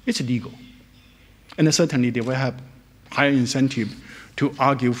pocket. It's legal. And certainly they will have higher incentive to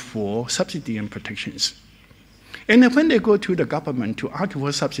argue for subsidy and protections. And when they go to the government to argue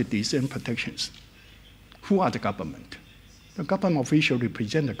for subsidies and protections, who are the government? The government officials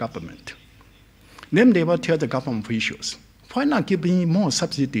represent the government. Then they will tell the government officials, why not give me more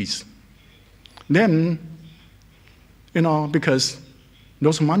subsidies? Then, because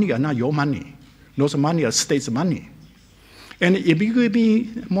those money are not your money. Those money are state's money. And if you give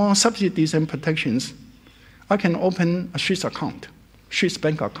me more subsidies and protections, I can open a Swiss account, Swiss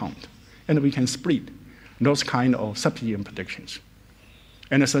bank account, and we can split those kind of subsidy and protections.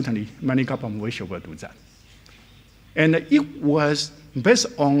 And certainly, many government officials will do that. And it was based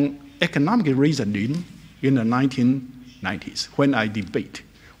on economic reasoning in the 1990s when I debate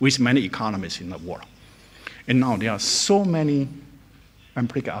with many economists in the world. And now there are so many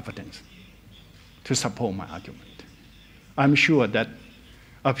empirical evidence to support my argument. I'm sure that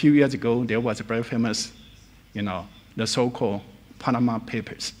a few years ago, there was a very famous, the so-called Panama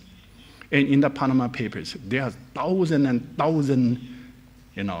Papers. And in the Panama Papers, there are thousands and thousands,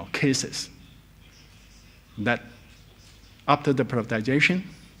 cases that after the privatization,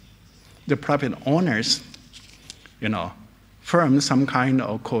 the private owners, formed some kind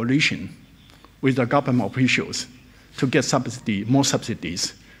of coalition with the government officials to get more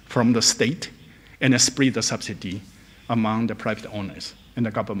subsidies from the state and split the subsidy among the private owners and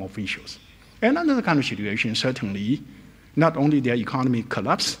the government officials. And under the kind of situation, certainly, not only their economy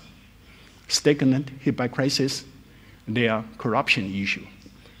collapsed, stagnant, hit by crisis, their corruption issue,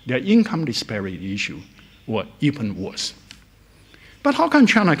 their income disparity issue or even worse. But how come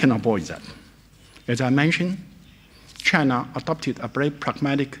China can avoid that? As I mentioned, China adopted a very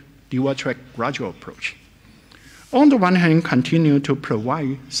pragmatic dual-track gradual approach. On the one hand, continue to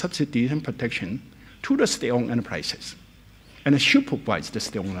provide subsidies and protection to the state-owned enterprises, and supervise the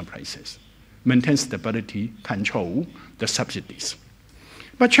state-owned enterprises, maintain stability, control the subsidies.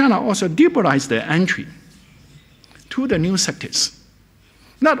 But China also liberalized the entry to the new sectors.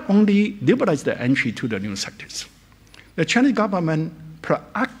 Not only liberalized the entry to the new sectors, the Chinese government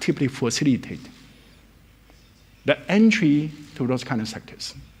proactively facilitated the entry to those kind of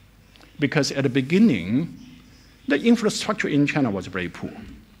sectors. Because at the beginning, the infrastructure in China was very poor.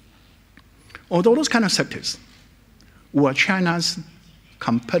 Although those kind of sectors were China's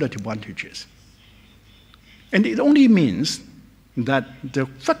competitive advantages. And it only means that the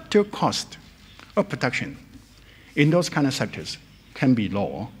factor cost of production in those kind of sectors can be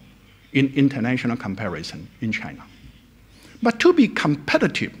low in international comparison in China. But to be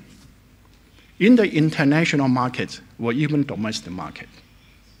competitive in the international markets or even domestic market,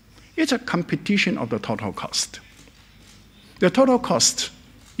 it's a competition of the total cost. The total cost,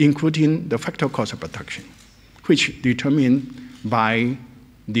 including the factor cost of production, which determined by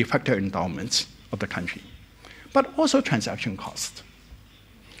the factor endowments of the country, but also transaction cost.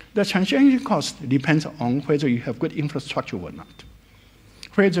 The transaction cost depends on whether you have good infrastructure or not,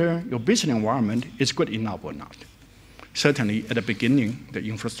 whether your business environment is good enough or not. Certainly, at the beginning, the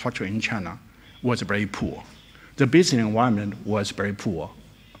infrastructure in China was very poor. The business environment was very poor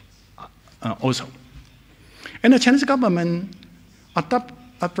also. And the Chinese government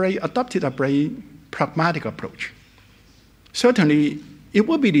adopted a very pragmatic approach. Certainly, it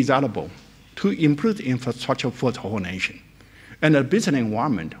would be desirable to improve the infrastructure for the whole nation and the business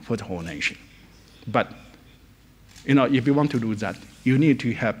environment for the whole nation. But if you want to do that, you need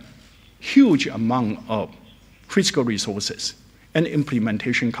to have huge amount of fiscal resources and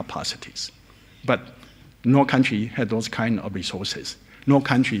implementation capacities. But no country had those kind of resources. No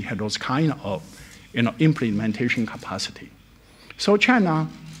country had those kind of implementation capacity. So China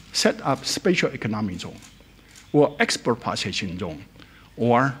set up special economic zone, or export processing zone,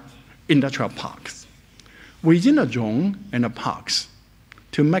 or industrial parks. Within the zone and the parks,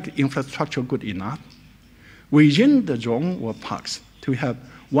 to make infrastructure good enough, within the zone or parks, to have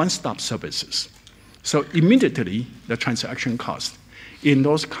one-stop services. So immediately, the transaction cost in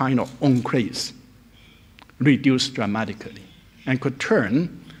those kind of enclaves reduced dramatically and could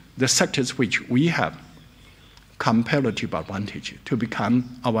turn the sectors which we have comparative advantage to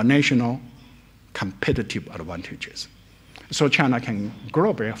become our national competitive advantages. So China can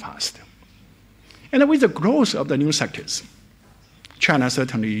grow very fast. And with the growth of the new sectors, China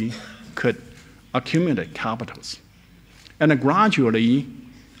certainly could accumulate capitals. And gradually,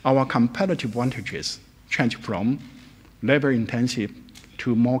 our competitive advantages change from labor-intensive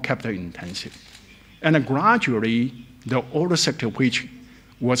to more capital-intensive. And gradually, the older sector, which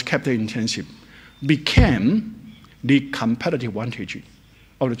was capital-intensive, became the competitive advantage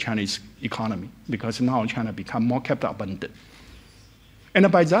of the Chinese economy, because now China become more capital abundant.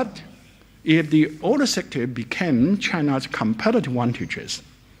 And by that, if the older sector became China's competitive advantages,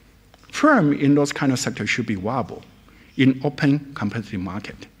 firms in those kind of sectors should be viable in open competitive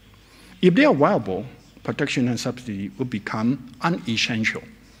market. If they are viable, protection and subsidy will become unessential.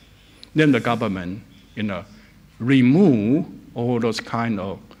 Then the government, remove all those kind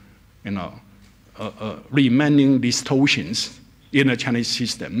of, remaining distortions in the Chinese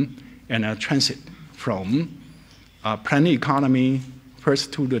system and transit from planned economy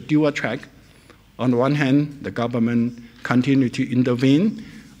first to the dual track. On the one hand, the government continue to intervene.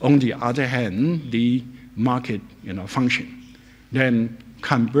 On the other hand, the market function. Then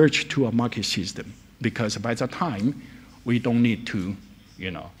converge to a market system, because by that time, we don't need to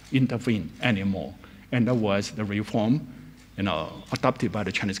intervene anymore. And that was the reform adopted by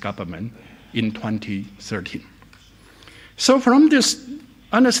the Chinese government in 2013. So from this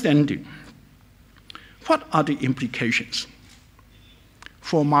understanding, what are the implications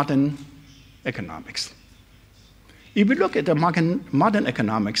for modern economics? If we look at the modern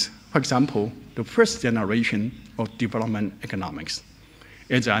economics, for example, the first generation of development economics,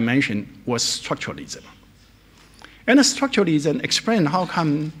 as I mentioned, was structuralism. And structuralism explained how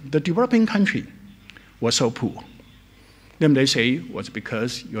come the developing country was so poor. Then they say it was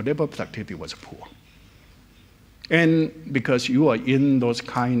because your labor productivity was poor. And because you are in those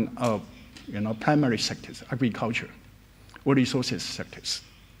kind of primary sectors, agriculture, or resources sectors.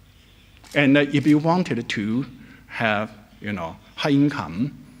 And if you wanted to have high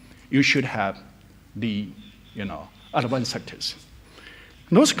income, you should have the advanced sectors.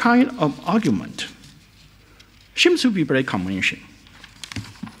 Those kind of argument seems to be very conventional.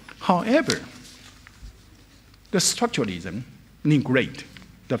 However, the structuralism neglects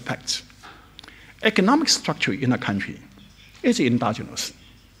the facts. Economic structure in a country is endogenous.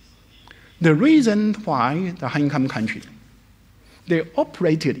 The reason why the high-income country, they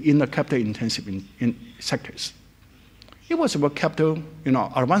operated in the capital-intensive sectors. It was about capital,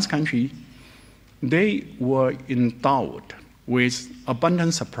 advanced country, they were endowed with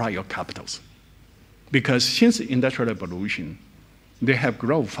abundant supply of capitals. Because since the Industrial Revolution, they have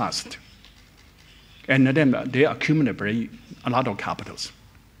grown fast. And then they accumulate a lot of capitals.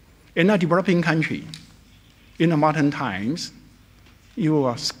 In a developing country, in the modern times, you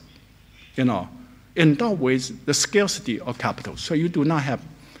are endowed with the scarcity of capital. So you do not have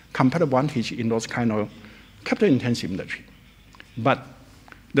competitive advantage in those kind of capital-intensive industry. But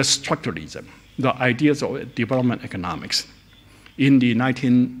the structuralism, the ideas of development economics in the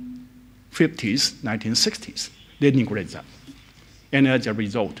 1950s, 1960s, they neglect that. And as a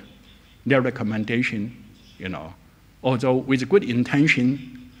result, their recommendation, although with good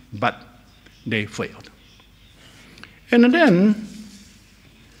intention, but they failed. And then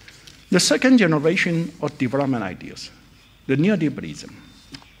the second generation of development ideas, the neoliberalism.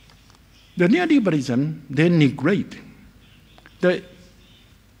 The neoliberalism, they neglect the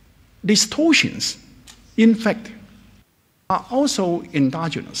distortions, in fact, are also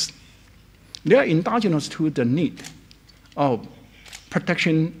endogenous. They are endogenous to the need of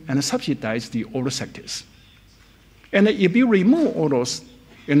protection and subsidize the older sectors. And if you remove all those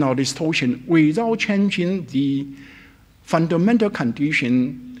distortion without changing the fundamental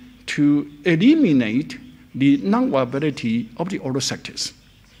condition to eliminate the non-viability of the older sectors,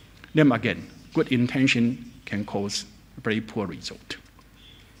 then again, good intention can cause a very poor result.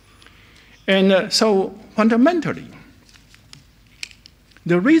 And so fundamentally,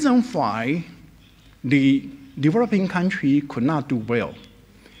 the reason why the developing country could not do well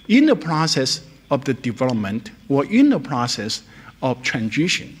in the process of the development or in the process of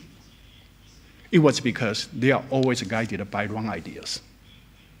transition, it was because they are always guided by wrong ideas.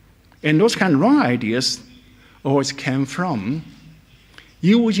 And those kind of wrong ideas always came from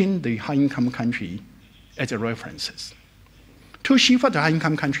using the high-income country as a references to see what the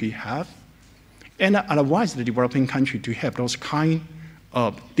high-income country have, and otherwise the developing country to have those kind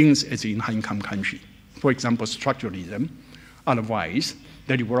of things as in high-income country. For example, structuralism, otherwise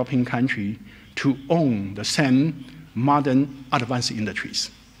the developing country to own the same modern advanced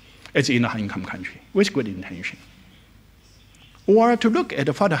industries as in a high-income country with good intention. Or to look at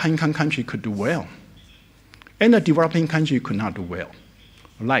what the high-income country could do well, and the developing country could not do well,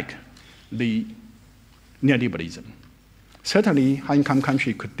 like the neoliberalism. Certainly, high-income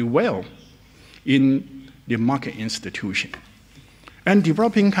country could do well in the market institution. And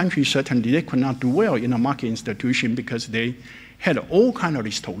developing countries, certainly, they could not do well in a market institution because they had all kinds of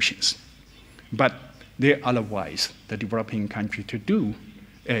distortions. But they otherwise, the developing country to do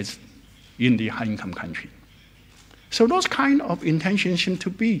as in the high-income country. So those kind of intentions seem to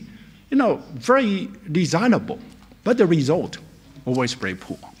be, very desirable, but the result always very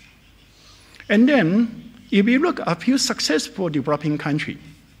poor. And then, if you look at a few successful developing countries,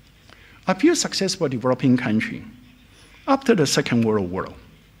 after the Second World War,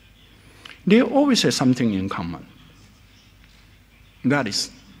 they always have something in common. That is,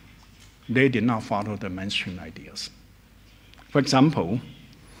 they did not follow the mainstream ideas. For example,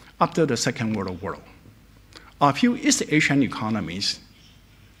 after the Second World War, a few East Asian economies,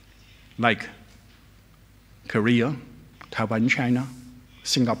 like Korea, Taiwan, China,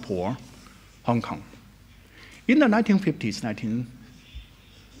 Singapore, Hong Kong, in the 1950s,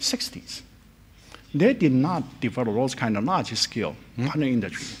 1960s, they did not develop those kind of large-scale modern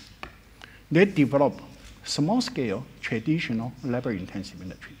industry. They developed small-scale, traditional, labor-intensive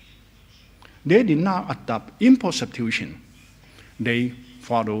industry. They did not adopt import substitution. They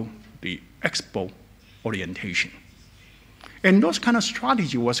follow the export orientation. And those kind of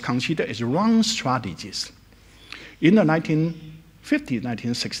strategy was considered as wrong strategies. In the 1950s,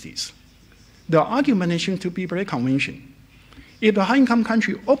 1960s, the argument seemed to be very conventional. If the high-income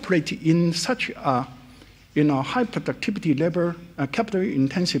country operated in such a high productivity labor,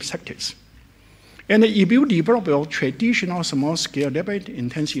 capital-intensive sectors, and if you develop a traditional small-scale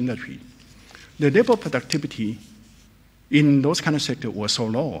labor-intensive industry, the labor productivity in those kind of sectors was so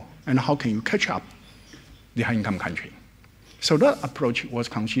low, and how can you catch up the high-income country? So that approach was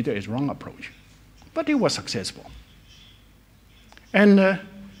considered as wrong approach, but it was successful. And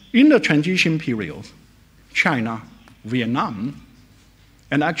in the transition period, China, Vietnam,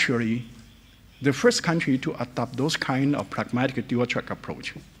 and actually the first country to adopt those kind of pragmatic dual-track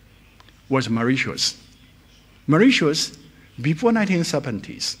approach was Mauritius. Mauritius, before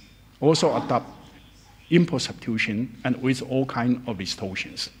 1970s, also adopt import substitution and with all kinds of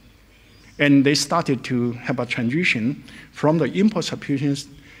distortions. And they started to have a transition from the import substitutions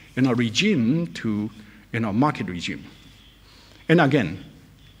regime to market regime. And again,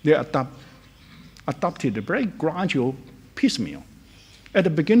 they adopted a very gradual piecemeal. At the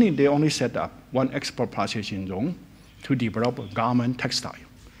beginning, they only set up one export processing zone to develop a garment textile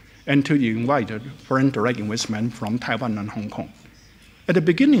and to invite foreign direct investment from Taiwan and Hong Kong. At the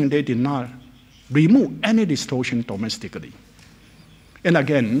beginning, they did not remove any distortion domestically. And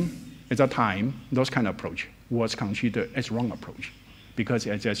again, at that time, those kind of approach was considered as wrong approach because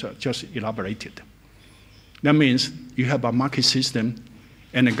as I just elaborated. That means you have a market system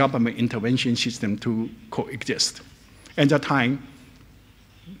and a government intervention system to coexist. At that time,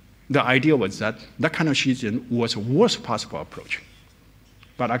 the idea was that that kind of system was the worst possible approach.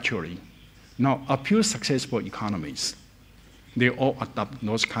 But actually, now a few successful economies, they all adopt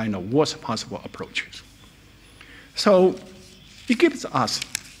those kind of worst possible approaches. So it gives us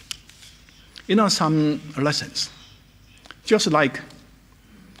some lessons. Just like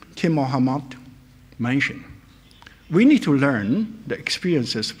Tim Mohammed mentioned, we need to learn the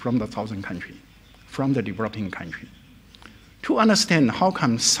experiences from the thousand countries, from the developing country, to understand how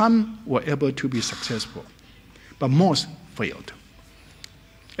come some were able to be successful, but most failed.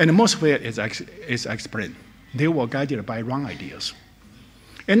 And most failed is explained. They were guided by wrong ideas.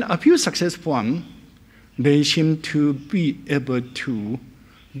 And a few successful ones, they seem to be able to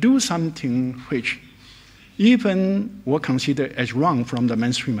do something which even were considered as wrong from the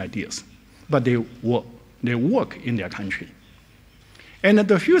mainstream ideas, but they work in their country. And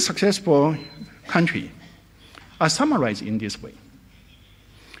the few successful countries are summarized in this way.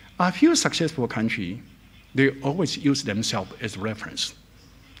 A few successful countries, they always use themselves as reference.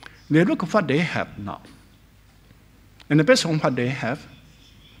 They look at what they have now. And based on what they have,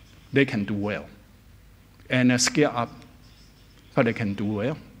 they can do well. And scale up what they can do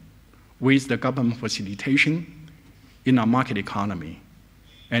well with the government facilitation in a market economy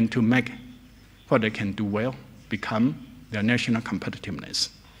and to make what they can do well become their national competitiveness.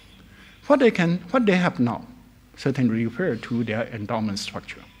 What they have now certainly refer to their endowment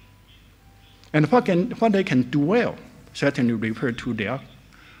structure. And what they can do well certainly refer to their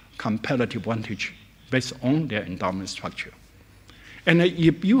competitive advantage based on their endowment structure. And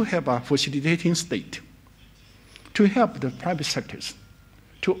if you have a facilitating state to help the private sectors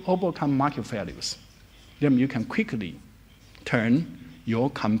to overcome market failures, then you can quickly turn your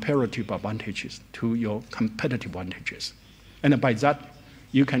comparative advantages to your competitive advantages. And by that,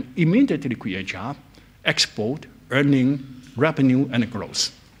 you can immediately create jobs, export, earning, revenue, and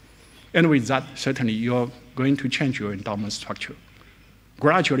growth. And with that, certainly you're going to change your endowment structure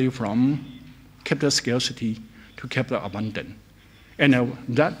gradually from capital scarcity to capital abundance. And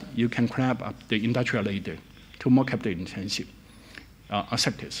that you can clamp up the industrial layer to more capital intensive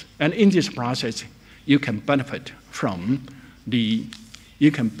sectors. And in this process, you can benefit from the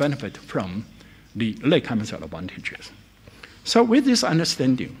late capital advantages. So with this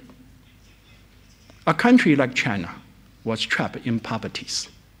understanding, a country like China was trapped in poverty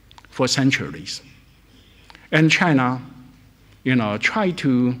for centuries. And China, tried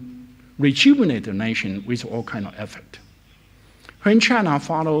to rejuvenate the nation with all kinds of effort. When China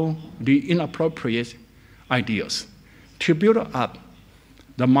followed the inappropriate ideas to build up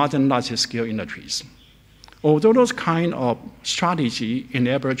the modern large-scale industries, although those kind of strategy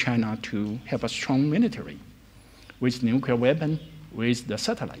enabled China to have a strong military with nuclear weapon, with the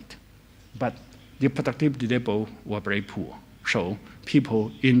satellite, but the productivity level were very poor, so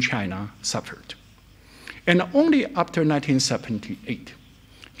people in China suffered. And only after 1978,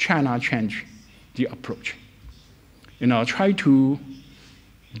 China changed the approach. Try to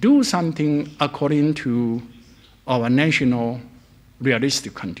do something according to our national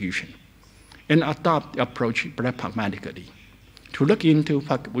realistic condition and adopt the approach very pragmatically to look into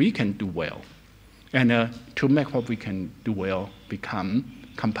what we can do well and to make what we can do well become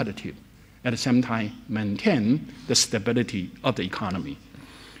competitive. At the same time, maintain the stability of the economy.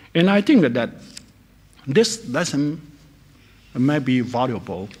 And I think that this lesson may be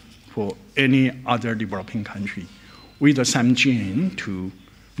valuable for any other developing country with the same dream to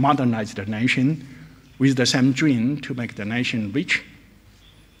modernize the nation, with the same dream to make the nation rich.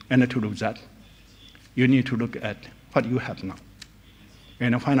 And to do that, you need to look at what you have now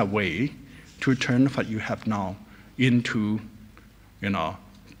and find a way to turn what you have now into,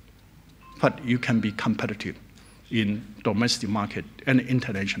 what you can be competitive in domestic market and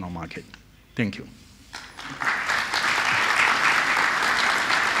international market. Thank you.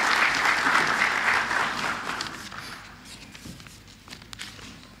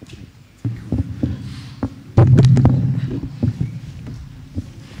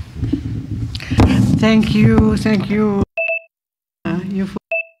 Thank you, Yifu,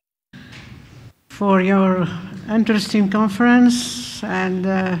 for your interesting conference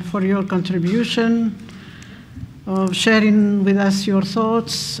and for your contribution of sharing with us your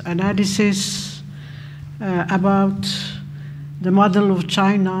thoughts, analysis about the model of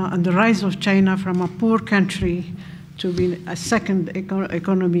China and the rise of China from a poor country to be a second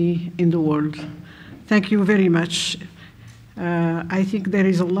economy in the world. Thank you very much. I think there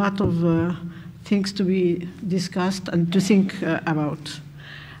is a lot of things to be discussed and to think about.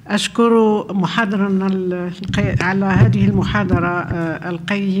 أشكر محاضرنا على هذه المحاضرة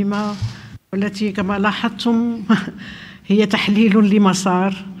القيمة والتي كما لاحظتم هي تحليل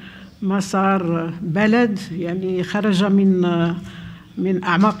مسار بلد يعني خرج من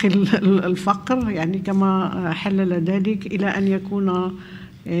أعماق الفقر يعني كما حلل ذلك إلى أن يكون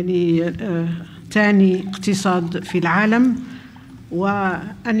يعني ثاني اقتصاد في العالم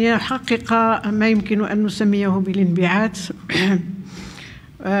وأن يحقق ما يمكن أن نسميه بالانبعاث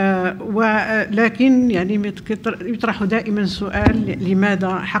ولكن يعني يطرح دائما سؤال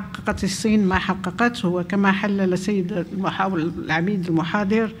لماذا حققت الصين ما حققته وكما حلل السيد العميد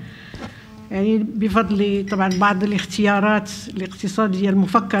المحاضر يعني بفضل طبعا بعض الاختيارات الاقتصادية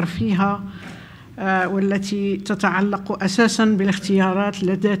المفكر فيها والتي تتعلق أساسا بالاختيارات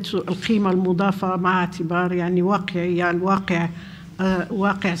ذات القيمة المضافة مع اعتبار يعني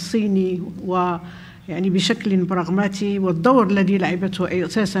واقع صيني ويعني بشكل براغماتي والدور الذي لعبته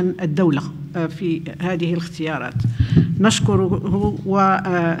أساسا الدولة في هذه الاختيارات. نشكره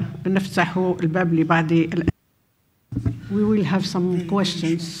ونفتح الباب لبعض We will have some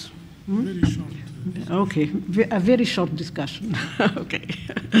questions. Very short. Okay, a very short discussion. Okay.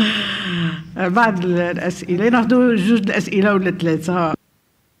 بعض الأسئلة ناخذ جوج الأسئلة ولا ثلاثة.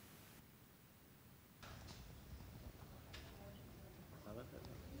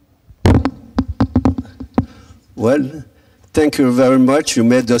 Well, thank you very much. You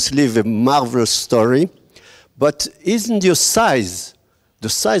made us live a marvelous story. But isn't your size, the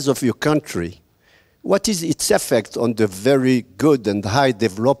size of your country, what is its effect on the very good and high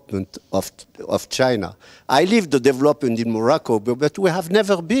development of China? I lived the development in Morocco, but we have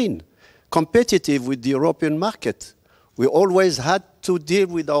never been competitive with the European market. We always had to deal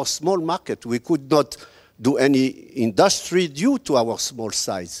with our small market. We could not do any industry due to our small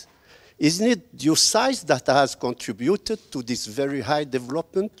size. Isn't it your size that has contributed to this very high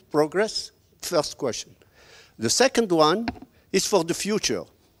development progress? First question. The second one is for the future.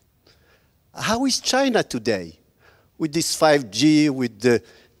 How is China today with this 5G, with the,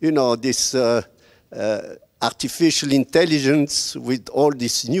 this artificial intelligence, with all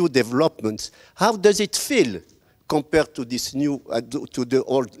these new developments? How does it feel compared to this new, to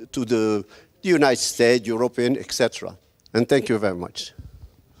the United States, European, etc.? And thank you very much.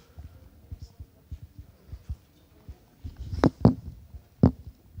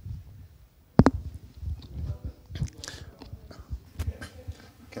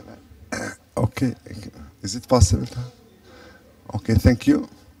 Okay, is it possible? Okay, thank you.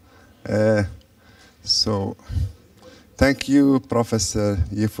 So, thank you, Professor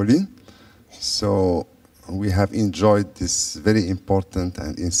Yifu Lin. So, we have enjoyed this very important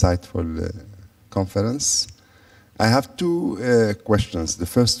and insightful conference. I have two questions. The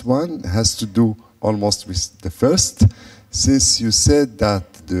first one has to do almost with the first, since you said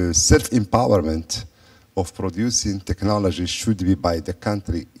that the self-empowerment of producing technology should be by the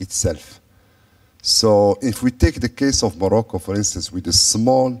country itself. So if we take the case of Morocco, for instance, with a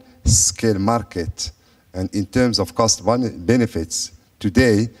small-scale market, and in terms of cost benefits,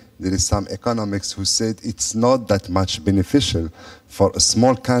 today there is some economics who said it's not that much beneficial for a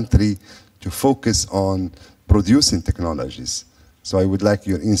small country to focus on producing technologies. So I would like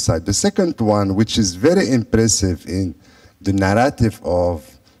your insight. The second one, which is very impressive in the narrative of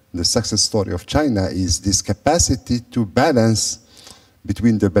the success story of China, is this capacity to balance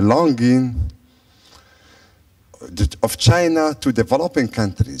between the belonging of China to developing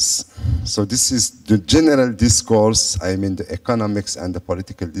countries. So this is the general discourse, I mean the economics and the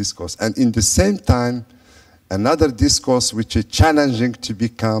political discourse. And in the same time, another discourse which is challenging to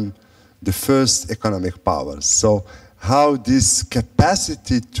become the first economic power. So how this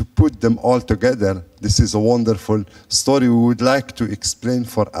capacity to put them all together, this is a wonderful story. We would like to explain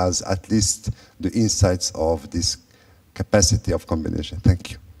for us at least the insights of this capacity of combination.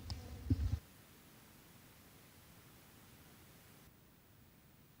 Thank you.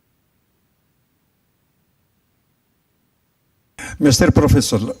 Mr.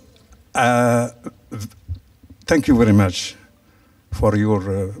 Professor, thank you very much for your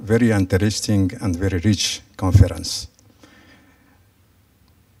very interesting and very rich conference.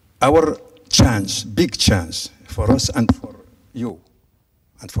 Our chance, big chance for us and for you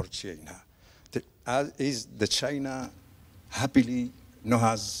and for China. Is the China happily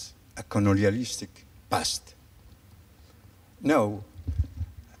has a colonialistic past? No.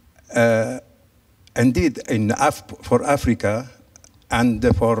 Indeed, for Africa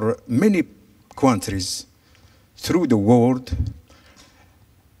and for many countries through the world,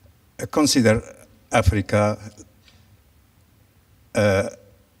 consider Africa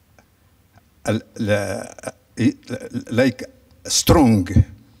like a strong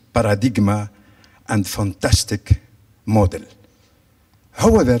paradigm and fantastic model.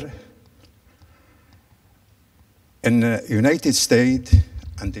 However, in the United States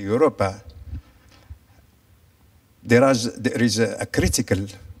and Europe, there is a critical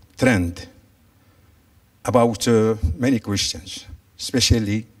trend about many questions,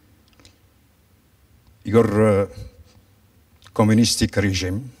 especially your communistic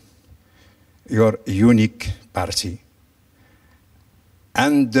regime, your unique party,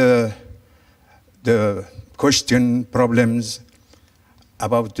 and the question problems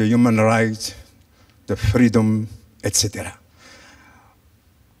about the human rights, the freedom, etc.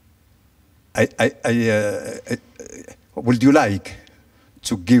 Would you like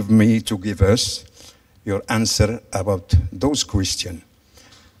to give us your answer about those questions?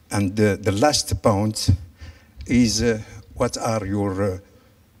 And the last point is what are your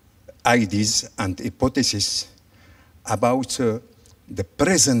ideas and hypotheses about the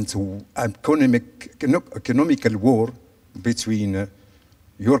present economical war between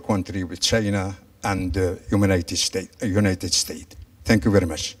your country with China and the United States. Thank you very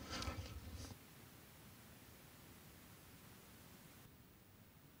much.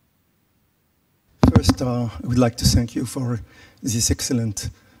 First, I would like to thank you for this excellent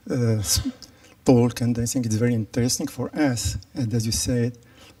talk, and I think it's very interesting for us. And as you said,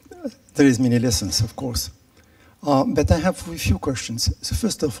 there is many lessons, of course. But I have a few questions. So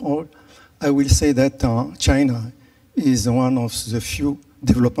first of all, I will say that China is one of the few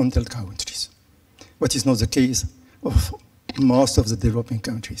developmental countries, what is not the case of most of the developing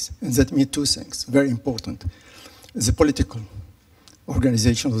countries. And that means two things, very important. The political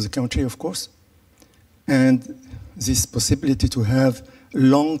organization of the country, of course, and this possibility to have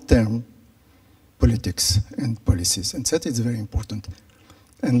long-term politics and policies. And that is very important.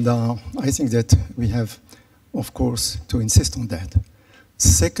 And I think that we have, of course, to insist on that. The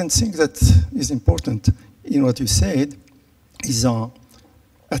second thing that is important in what you said is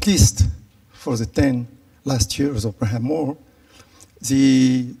at least for the 10 last years or perhaps more,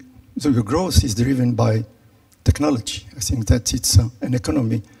 the growth is driven by technology. I think that it's an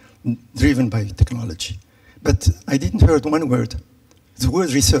economy driven by technology. But I didn't hear one word, the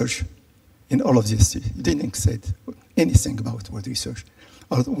word research in all of this. You didn't say anything about what research.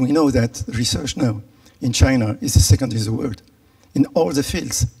 We know that research now in China is the second is the word in all the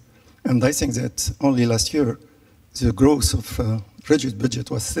fields. And I think that only last year, the growth of graduate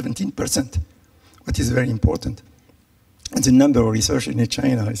budget was 17%, what is very important. And the number of research in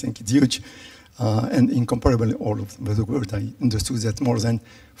China, I think it's huge and incomparable all over the world. I understood that more than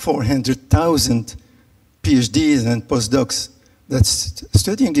 400,000 PhDs and postdocs that's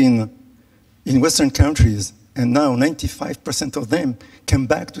studying in Western countries, and now 95% of them come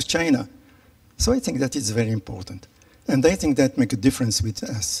back to China. So I think that is very important. And I think that makes a difference with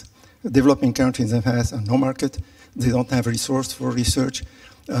us. Developing countries that have no market, they don't have resource for research,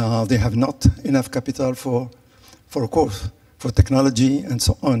 they have not enough capital for technology and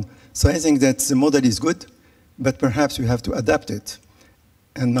so on. So I think that the model is good, but perhaps we have to adapt it.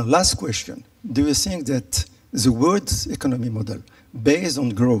 And my last question, do you think that the world economy model based on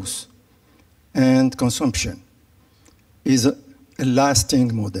growth and consumption is a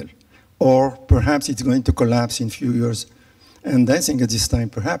lasting model? Or perhaps it's going to collapse in a few years. And I think at this time,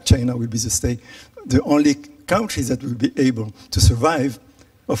 perhaps China will be the only country that will be able to survive,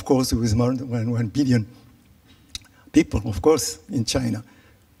 of course, with more than 1 billion people, of course, in China.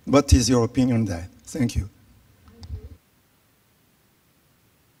 What is your opinion on that? Thank you.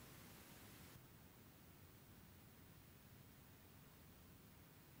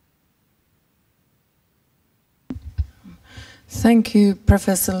 Thank you,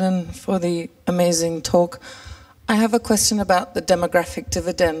 Professor Lin, for the amazing talk. I have a question about the demographic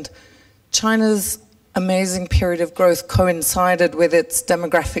dividend. China's amazing period of growth coincided with its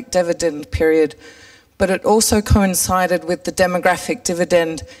demographic dividend period, but it also coincided with the demographic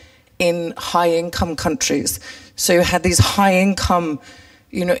dividend in high-income countries. So you had these high-income,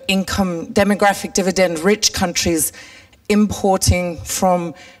 demographic dividend-rich countries importing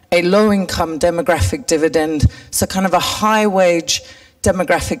from a low-income demographic dividend, so kind of a high-wage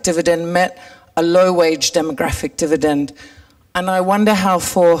demographic dividend met a low-wage demographic dividend. And I wonder how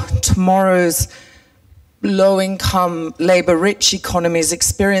for tomorrow's low-income, labor-rich economies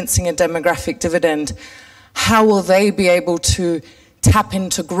experiencing a demographic dividend, how will they be able to tap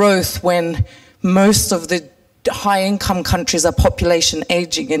into growth when most of the high-income countries are population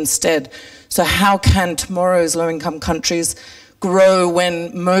aging instead? So how can tomorrow's low-income countries grow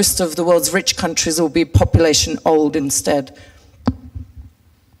when most of the world's rich countries will be population old instead?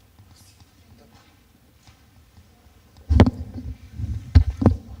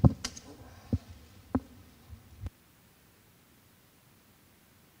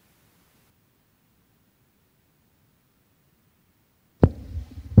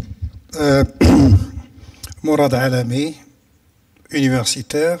 Mourad Alami,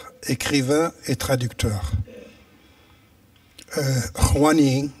 universitaire, écrivain et traducteur. Huan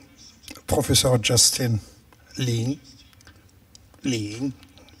Ying, professeur Justin Lin,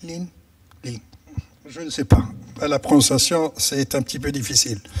 je ne sais pas. La prononciation, c'est un petit peu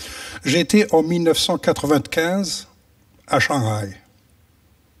difficile. J'étais en 1995 à Shanghai.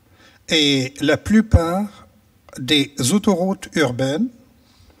 Et la plupart des autoroutes urbaines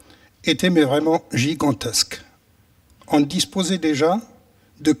étaient mais vraiment gigantesques. On disposait déjà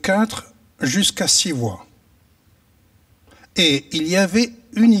de 4 jusqu'à 6 voies. Et il y avait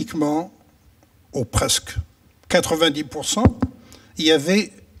uniquement, ou presque 90%, il y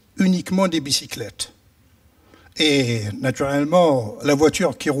avait uniquement des bicyclettes. Et naturellement, la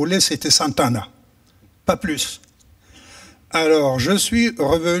voiture qui roulait, c'était Santana, pas plus. Alors, je suis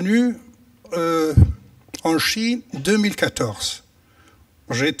revenu en Chine 2014.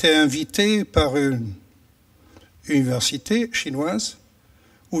 J'ai été invité par une université chinoise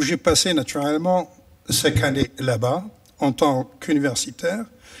où j'ai passé naturellement 5 années là-bas en tant qu'universitaire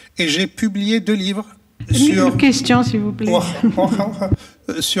et j'ai publié 2 livres sur... Une question, s'il vous plaît.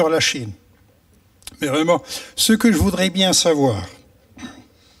 Sur la Chine. Mais vraiment, ce que je voudrais bien savoir,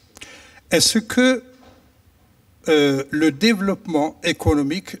 est-ce que le développement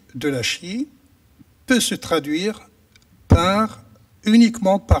économique de la Chine peut se traduire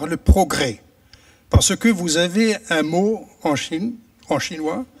uniquement par le progrès? Parce que vous avez un mot en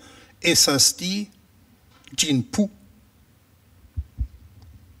chinois, et ça se dit Jinpu.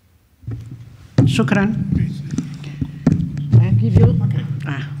 Shukran. I give you,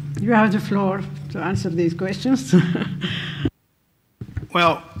 you have the floor to answer these questions.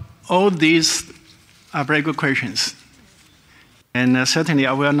 Well, all these are very good questions. And certainly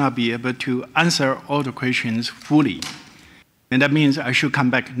I will not be able to answer all the questions fully. And that means I should come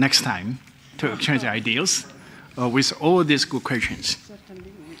back next time to exchange ideas with all these good questions.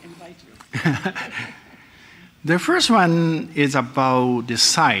 Certainly, we invite you. The first one is about the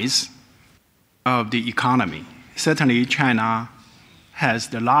size of the economy. Certainly, China has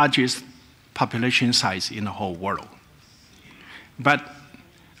the largest population size in the whole world. But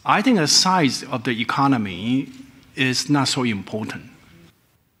I think the size of the economy is not so important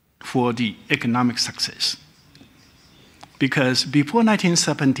for the economic success. Because before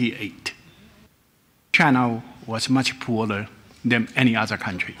 1978, China was much poorer than any other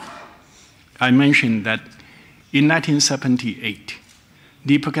country. I mentioned that in 1978,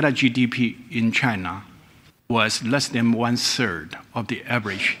 the per capita GDP in China was less than 1/3 of the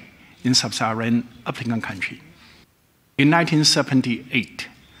average in sub-Saharan African country. In 1978,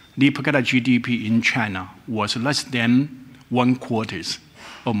 the per capita GDP in China was less than 1/4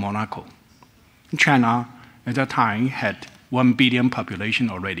 of Monaco. China at that time had 1 billion population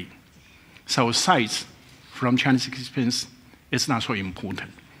already. So size from Chinese experience is not so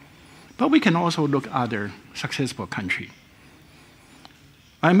important. But we can also look at other successful countries.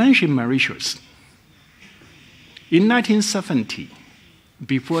 I mentioned Mauritius. In 1970,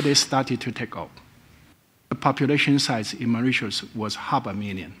 before they started to take off, the population size in Mauritius was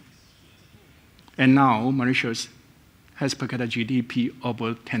 500,000. And now Mauritius has per capita GDP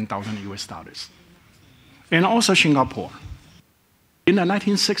over $10,000 US. And also Singapore. In the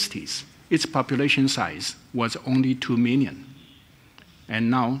 1960s, its population size was only 2 million. And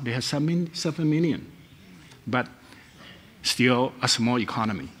now they have 7 million. But still a small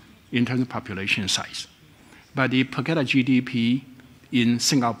economy in terms of population size. But the per capita GDP in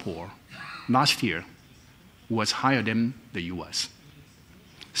Singapore last year was higher than the US.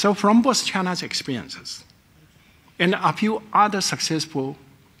 So from both China's experiences and a few other successful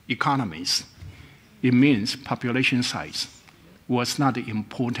economies, it means population size was not the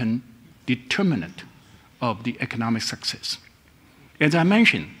important determinant of the economic success. As I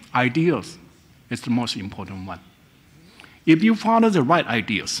mentioned, ideals is the most important one. If you follow the right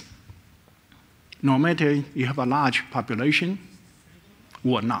ideas, no matter you have a large population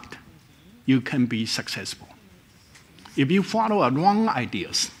or not, you can be successful. If you follow wrong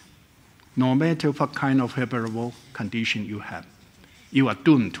ideas, no matter what kind of favorable condition you have, you are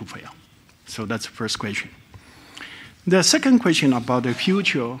doomed to fail. So that's the first question. The second question about the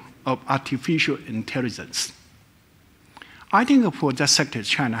future of artificial intelligence. I think for that sector,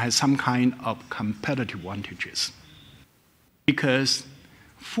 China has some kind of competitive advantages. Because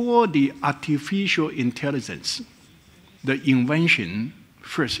for the artificial intelligence, the invention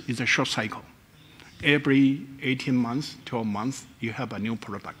first is a short cycle. Every 18 months, 12 months, you have a new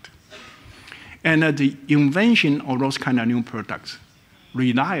product. And the invention of those kind of new products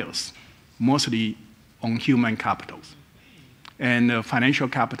relies mostly on human capital. And financial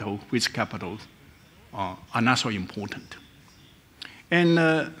capital, risk capital are not so important.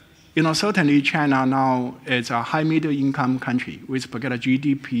 And certainly China now is a high middle income country with per capita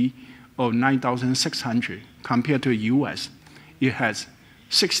GDP of 9,600 compared to the US. It has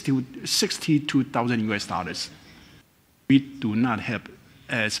 62,000 US dollars. We do not have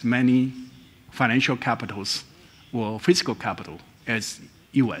as many financial capitals or physical capital as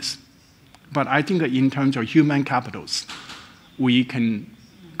US. But I think in terms of human capitals, we can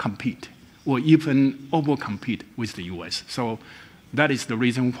compete or even over-compete with the US. So that is the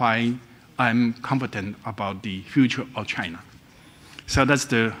reason why I'm confident about the future of China. So that's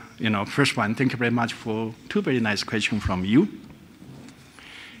the first one. Thank you very much for two very nice questions from you.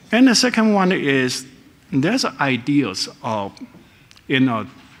 And the second one is there's ideas of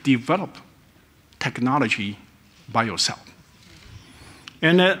develop technology by yourself.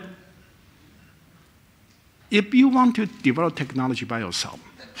 And if you want to develop technology by yourself,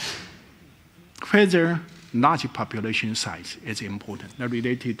 whether large population size is important, that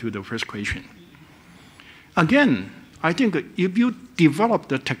related to the first question. Again, I think if you develop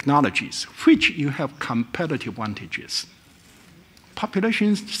the technologies which you have competitive advantages,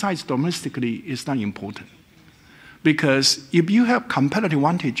 population size domestically is not important. Because if you have competitive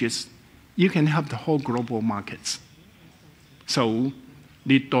advantages, you can have the whole global markets. So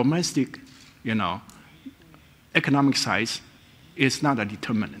the domestic, economic size is not a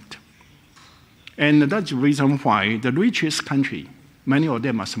determinant. And that's the reason why the richest country, many of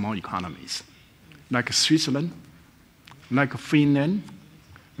them are small economies, like Switzerland, like Finland,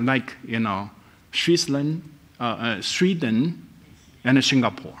 like Sweden, and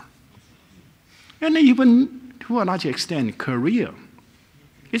Singapore. And even to a large extent, Korea,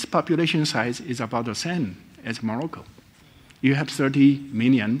 its population size is about the same as Morocco. You have 30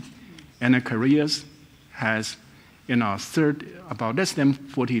 million, and Korea has about less than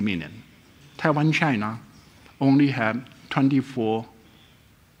 40 million. Taiwan, China only have 24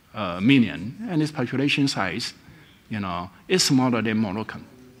 million, and its population size, is smaller than Morocco.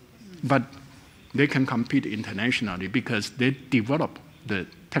 But they can compete internationally because they develop the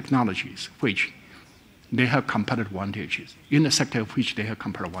technologies which they have competitive advantages, in the sector of which they have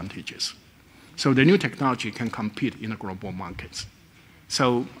competitive advantages. So the new technology can compete in the global markets.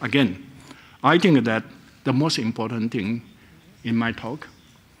 So again, I think that the most important thing in my talk,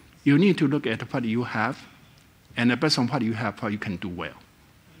 you need to look at what you have, and based on what you have, what you can do well.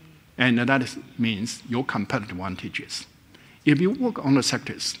 And that means your competitive advantages. If you work on the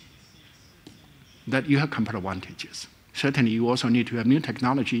sectors that you have competitive advantages, certainly you also need to have new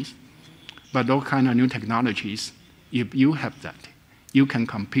technologies, but those kind of new technologies, if you have that, you can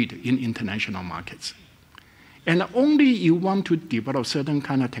compete in international markets. And only you want to develop certain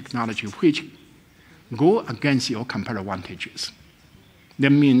kind of technology which go against your competitive advantages.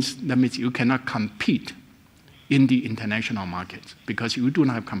 That means you cannot compete in the international markets because you do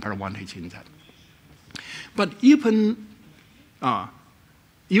not have competitive advantage in that. But even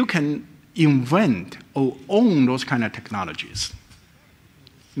you can invent or own those kind of technologies.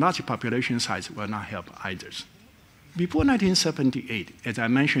 Large population size will not help either. Before 1978, as I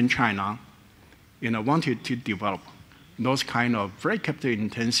mentioned, China wanted to develop those kind of very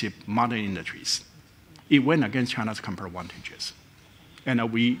capital-intensive modern industries. It went against China's competitive advantages.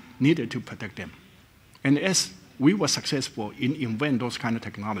 And we needed to protect them. And as we were successful in inventing those kind of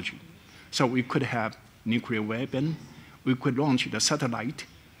technology, so we could have nuclear weapon, we could launch the satellite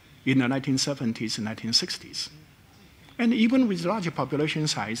in the 1970s and 1960s. And even with larger population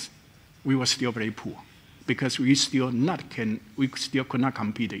size, we were still very poor because we still could not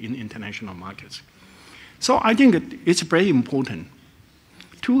compete in international markets. So I think it's very important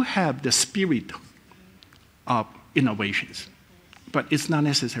to have the spirit of innovations. But it's not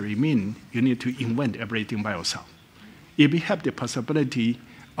necessarily mean you need to invent everything by yourself. If you have the possibility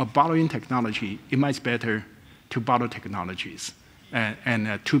of borrowing technology, it might be better to borrow technologies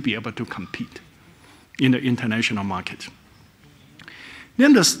and to be able to compete in the international market.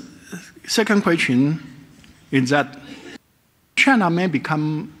 Then the second question is that China may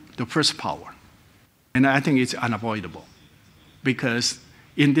become the first power. And I think it's unavoidable because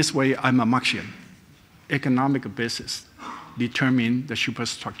in this way, I'm a Marxian. Economic basis determine the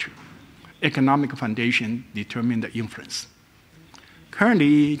superstructure. Economic foundation determine the influence.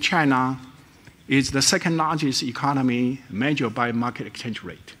 Currently, China is the second largest economy measured by market exchange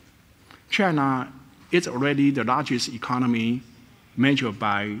rate. China is already the largest economy measured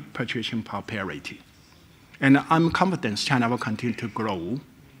by purchasing power parity. And I'm confident China will continue to grow,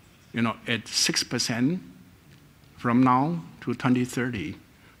 at 6% from now to 2030.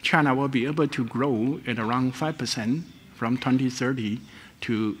 China will be able to grow at around 5% from 2030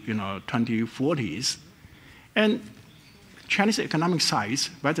 to 2040s. And Chinese economic size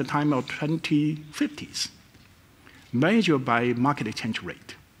by the time of 2050s, measured by market exchange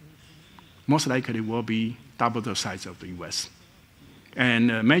rate, most likely will be double the size of the US.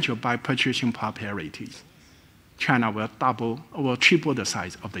 And measured by purchasing power parity, China will double or triple the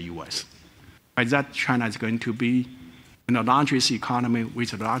size of the US. By that, China is going to be the largest economy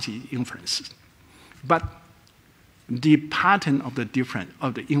with large influence. But the pattern of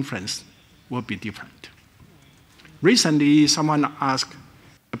the influence will be different. Recently, someone asked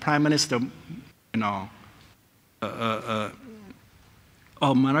the Prime Minister,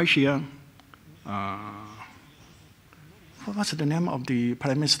 of Malaysia, what's the name of the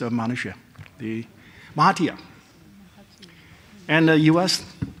Prime Minister of Malaysia? The Mahathir. And the US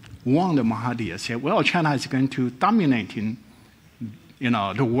warned Mahathir, said, well, China is going to dominate in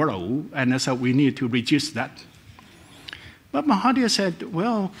the world, and so we need to resist that. But Mahathir said,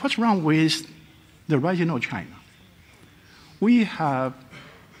 well, what's wrong with the regional China? We have,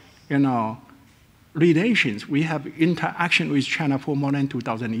 relations, we have interaction with China for more than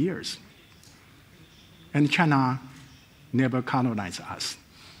 2,000 years. And China never colonized us.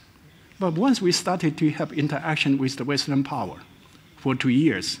 But once we started to have interaction with the Western power, for 2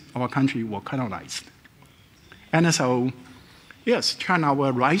 years, our country was colonized. And so, yes, China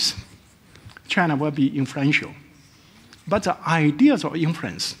will rise, China will be influential. But the ideas of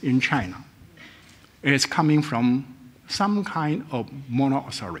influence in China is coming from some kind of moral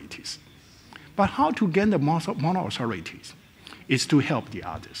authorities. But how to gain the moral authorities is to help the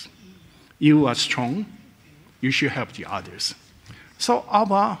others. You are strong, you should help the others. So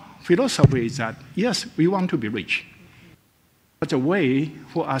our philosophy is that, yes, we want to be rich. But the way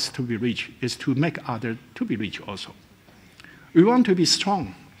for us to be rich is to make others to be rich also. We want to be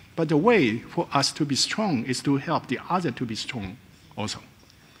strong, but the way for us to be strong is to help the other to be strong also.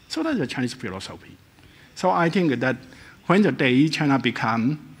 So that's the Chinese philosophy. So I think that when the day China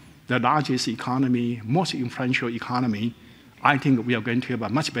becomes the largest economy, most influential economy, I think we are going to have a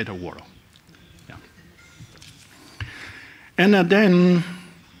much better world. Yeah. And then,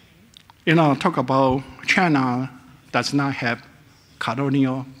 talk about China does not have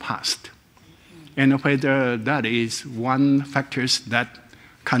colonial past, and whether that is one factor that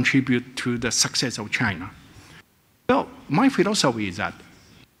contribute to the success of China. Well, my philosophy is that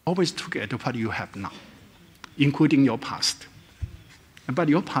always look at what you have now, including your past. But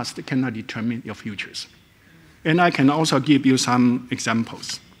your past cannot determine your futures. And I can also give you some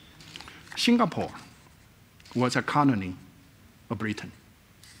examples. Singapore was a colony of Britain.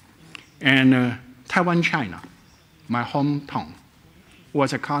 And Taiwan, China, my hometown,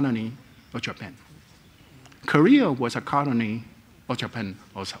 was a colony of Japan. Korea was a colony of Japan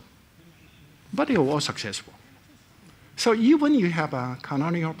also. But they were all successful. So even if you have a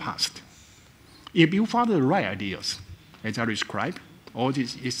colonial past, if you follow the right ideas, as I described, all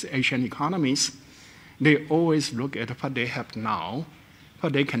these East Asian economies, they always look at what they have now,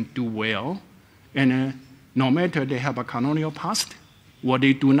 what they can do well, and no matter they have a colonial past or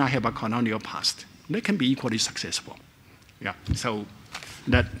they do not have a colonial past, they can be equally successful. Yeah, so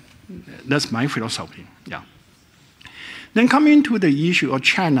that's my philosophy. Yeah. Then coming to the issue of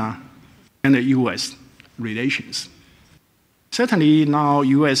China and the U.S. relations. Certainly now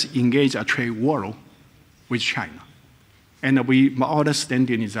U.S. engage a trade war with China. And my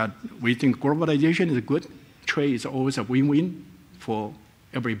understanding is that we think globalization is good. Trade is always a win-win for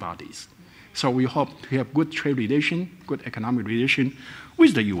everybody. So we hope to have good trade relation, good economic relation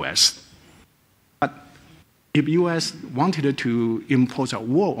with the U.S. But if U.S. wanted to impose a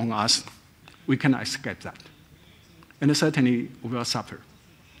war on us, we cannot escape that. And certainly we will suffer.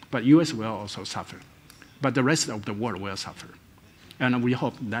 But U.S. will also suffer. But the rest of the world will suffer. And we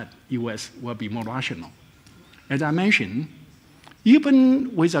hope that U.S. will be more rational. As I mentioned,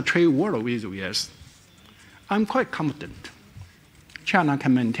 even with a trade war with the U.S., I'm quite confident China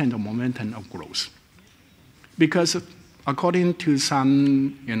can maintain the momentum of growth. Because according to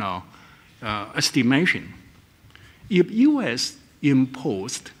some, estimation, if U.S.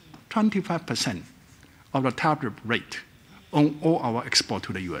 imposed 25% of the tariff rate on all our export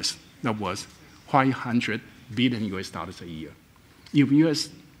to the U.S., that was $500 billion a year. If U.S.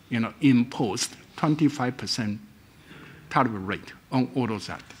 imposed 25% tariff rate on all of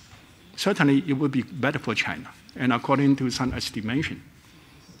that, certainly it would be better for China. And according to some estimation,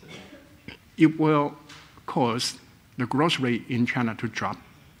 it will cause the growth rate in China to drop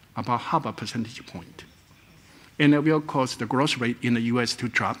about half a percentage point. And it will cause the growth rate in the US to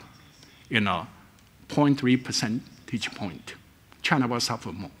drop 0.3 percentage point. China will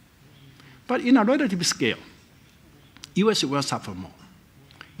suffer more. But in a relative scale, US will suffer more.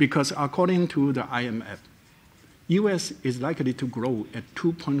 Because according to the IMF, US is likely to grow at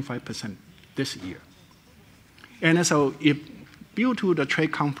 2.5% this year. And so if due to the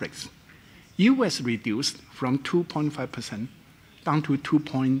trade conflicts, US reduced from 2.5% down to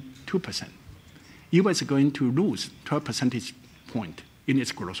 2.2%. US is going to lose 12 percentage point in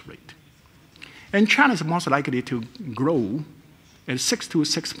its growth rate. And China is most likely to grow at 6 to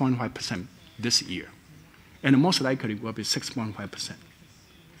 6.5% this year. And most likely will be 6.5%.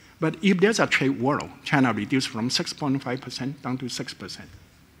 But if there's a trade war, China reduced from 6.5% down to 6%.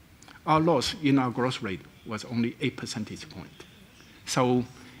 Our loss in our growth rate was only 8 percentage points. So,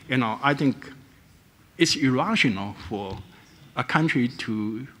 I think it's irrational for a country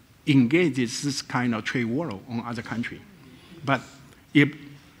to engage in this kind of trade war on other countries. But if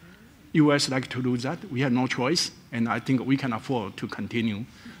U.S. like to do that, we have no choice, and I think we can afford to continue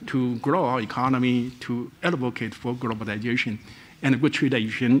to grow our economy, to advocate for globalization and good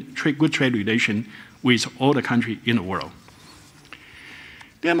trade relation with all the countries in the world.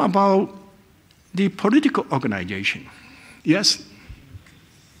 Then about the political organization. Yes,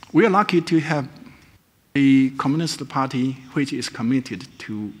 we are lucky to have a Communist Party which is committed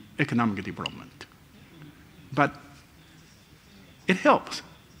to economic development. But it helps,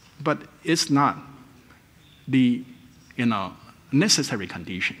 but it's not the necessary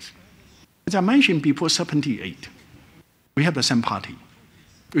conditions. As I mentioned before 1978, we have the same party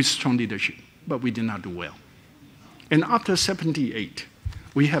with strong leadership, but we did not do well. And after 1978,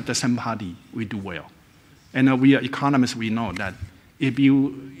 we have the same party, we do well. And we are economists, we know that if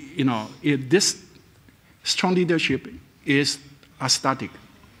if this strong leadership is static,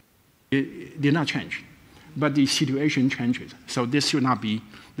 it did not change, but the situation changes. So this should not be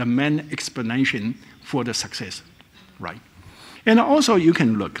the main explanation for the success, right? And also you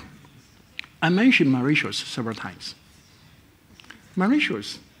can look, I mentioned Mauritius several times.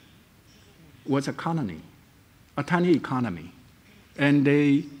 Mauritius was a colony, a tiny economy, and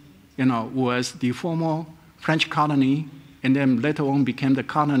they, was the former French colony, and then later on became the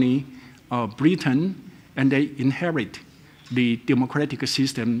colony of Britain, and they inherit the democratic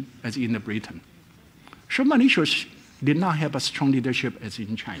system as in Britain. So Mauritius did not have a strong leadership as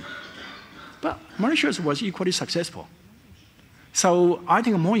in China, but Mauritius was equally successful. So I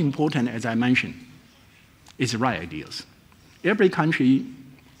think more important, as I mentioned, is the right ideas. Every country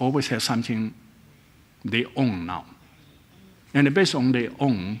always has something they own now. And based on their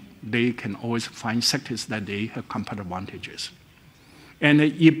own, they can always find sectors that they have competitive advantages. And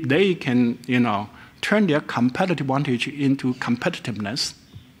if they can, turn their competitive advantage into competitiveness,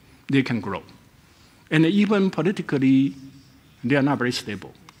 they can grow. And even politically, they are not very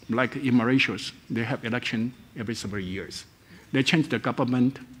stable. Like in Mauritius, they have election every several years. They change the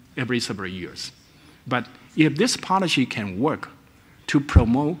government every several years. But if this policy can work to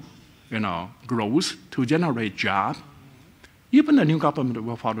promote, growth, to generate jobs, even the new government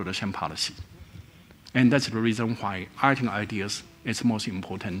will follow the same policy. And that's the reason why I think ideas is most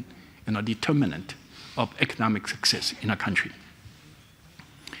important and a determinant of economic success in a country.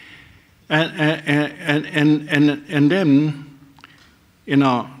 And then,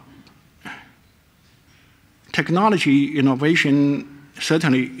 technology innovation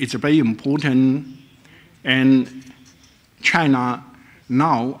certainly is very important, and China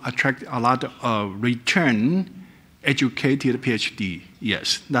now attracts a lot of return educated PhD.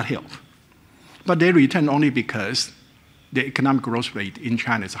 Yes, that helps. But they return only because the economic growth rate in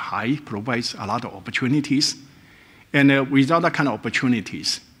China is high, provides a lot of opportunities, and without that kind of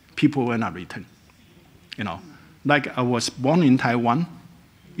opportunities, people will not return. Like I was born in Taiwan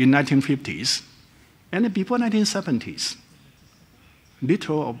in 1950s, and before 1970s,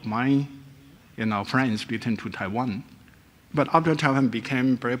 little of my friends returned to Taiwan. But after Taiwan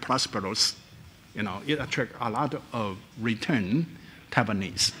became very prosperous, it attracted a lot of return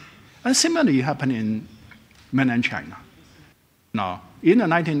Taiwanese. And similarly happened in mainland China. Now, in the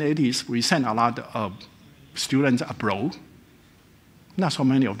 1980s, we sent a lot of students abroad, not so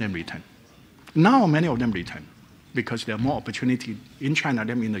many of them return. Now many of them return because there are more opportunity in China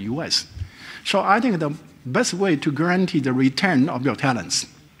than in the US. So I think the best way to guarantee the return of your talents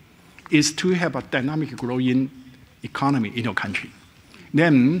is to have a dynamic growing economy in your country.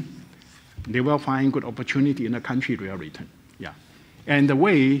 Then they will find good opportunity in the country to return. Yeah.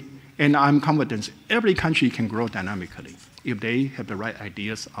 And I'm confident every country can grow dynamically if they have the right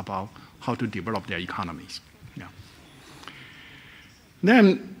ideas about how to develop their economies. Yeah.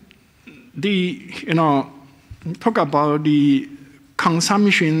 Then talk about the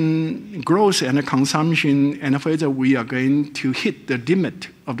consumption growth and the consumption and whether we are going to hit the limit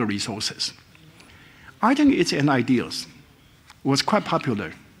of the resources. I think it's an idea. It was quite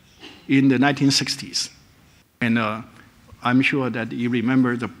popular in the 1960s. And I'm sure that you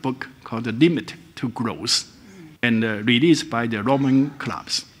remember the book called The Limit to Growth and released by the Roman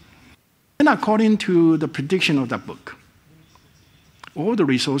clubs. And according to the prediction of that book, all the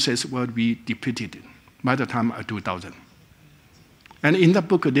resources will be depleted by the time of 2000. And in that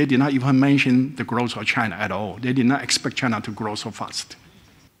book, they did not even mention the growth of China at all. They did not expect China to grow so fast.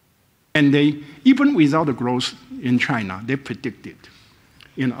 And even without the growth in China, they predicted,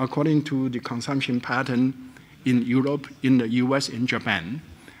 according to the consumption pattern in Europe, in the US, in Japan,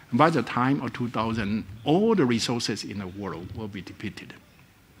 by the time of 2000, all the resources in the world will be depleted.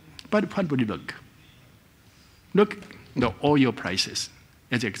 But what would you look? Look at the oil prices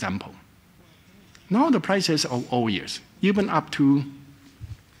as an example. Now the prices of oils, even up to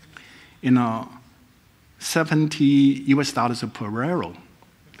 70 US dollars per barrel.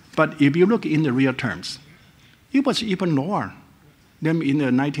 But if you look in the real terms, it was even lower than in the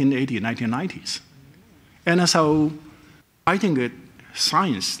 1980s, 1990s. And so I think that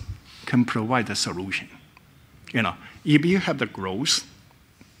science can provide a solution. If you have the growth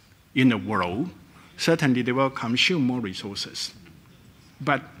in the world, certainly they will consume more resources.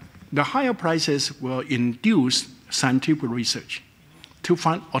 But the higher prices will induce scientific research to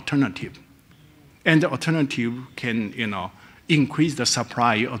find alternative. And the alternative can, increase the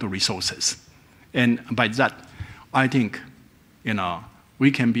supply of the resources. And by that, I think,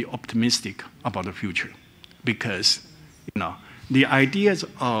 we can be optimistic about the future because, the ideas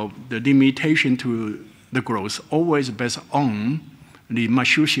of the limitation to the growth always based on the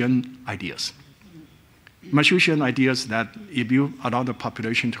Malthusian ideas. Malthusian ideas that if you allow the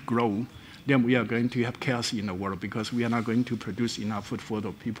population to grow, then we are going to have chaos in the world because we are not going to produce enough food for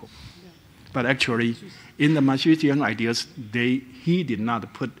the people. But actually, in the Malthusian ideas, he did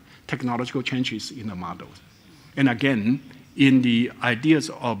not put technological changes in the models. And again, in the ideas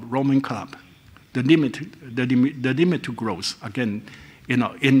of Roman club, the limit to growth, again,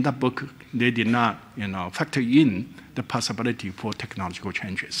 in the book, they did not factor in the possibility for technological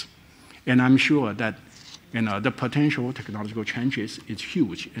changes. And I'm sure that the potential technological changes is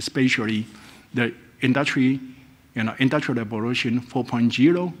huge, especially the industrial revolution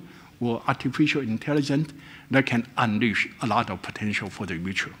 4.0 or artificial intelligence that can unleash a lot of potential for the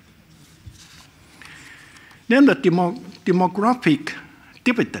future. Then the demographic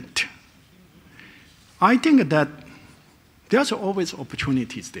dividend. I think that there's always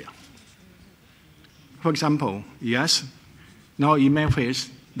opportunities there. For example, yes, now you may face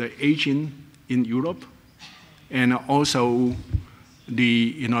the aging in Europe and also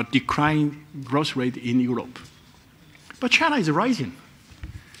the decline growth rate in Europe. But China is rising.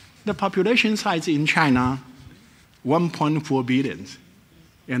 The population size in China, 1.4 billion,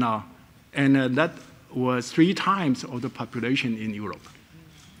 and that was 3 times of the population in Europe,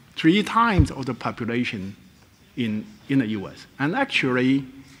 3 times of the population in the US. And actually,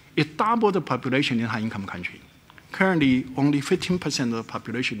 it doubled the population in high-income countries. Currently, only 15% of the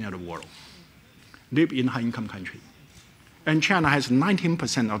population in the world live in high-income countries. And China has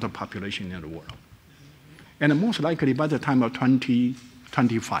 19% of the population in the world. And most likely, by the time of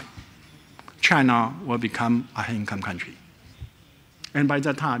 2025, China will become a high-income country. And by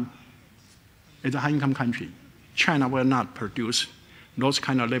that time, as a high-income country, China will not produce those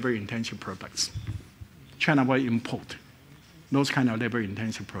kind of labor-intensive products. China will import those kind of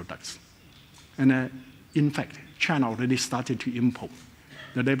labor-intensive products. And in fact, China already started to import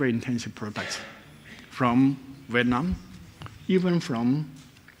the labor-intensive products from Vietnam, even from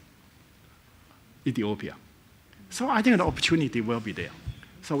Ethiopia. So I think the opportunity will be there.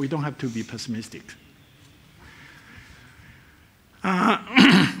 So we don't have to be pessimistic. And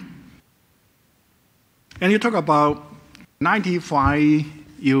you talk about 95,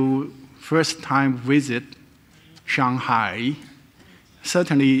 you first time visit Shanghai.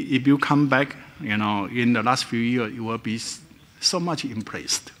 Certainly, if you come back, in the last few years, you will be so much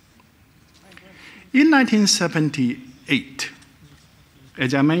impressed. In 1978,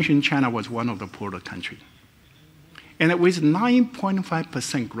 as I mentioned, China was one of the poorer countries. And with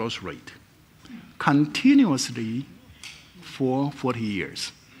 9.5% growth rate, continuously for 40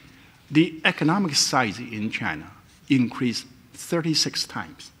 years, the economic size in China increased 36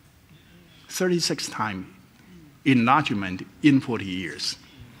 times. 36 times enlargement in 40 years.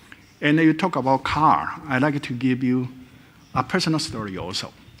 And you talk about car, I'd like to give you a personal story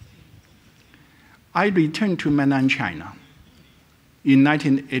also. I returned to mainland China in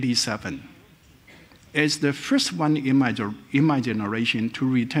 1987 as the first one in my generation to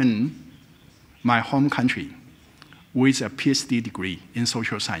return my home country with a PhD degree in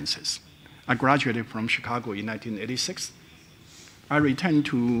social sciences. I graduated from Chicago in 1986. I returned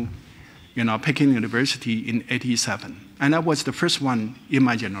to Peking University in 87, and I was the first one in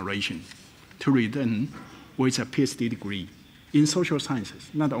my generation to return with a PhD degree in social sciences,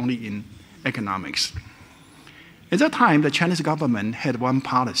 not only in economics. At that time, the Chinese government had one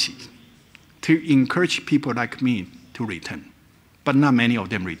policy to encourage people like me to return, but not many of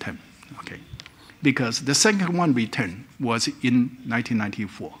them returned, okay? Because the second one return was in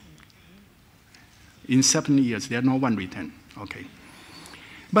 1994. In 7 years, there no one returned, okay?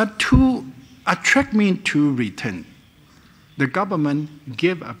 But to attract me to return, the government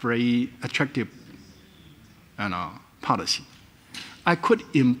gave a very attractive policy. I could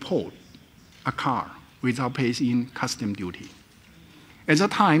import a car without paying custom duty. At the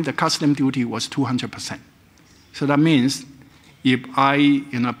time, the custom duty was 200%. So that means if I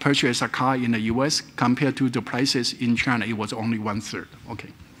purchase a car in the US compared to the prices in China, it was only 1/3. Okay.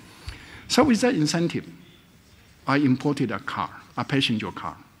 So with that incentive, I imported a car, a passenger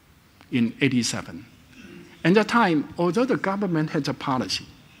car, in 87. At that time, although the government had a policy,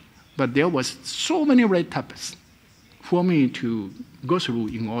 but there was so many red tapes for me to go through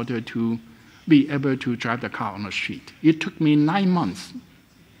in order to be able to drive the car on the street. It took me 9 months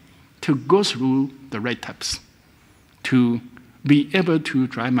to go through the red tapes to be able to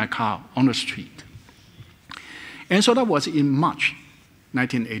drive my car on the street. And so that was in March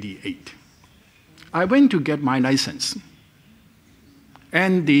 1988. I went to get my license,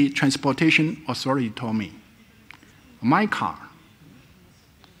 and the transportation authority told me, my car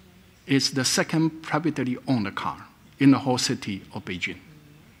is the second privately owned car in the whole city of Beijing.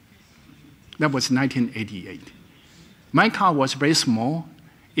 That was 1988. My car was very small.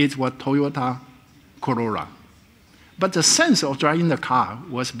 It was Toyota Corolla. But the sense of driving the car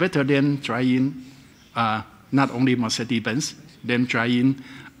was better than driving not only Mercedes-Benz, than driving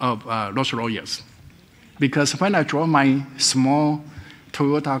of Rolls-Royce. Because when I drove my small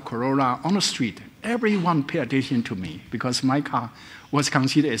Toyota Corolla on the street, everyone paid attention to me because my car was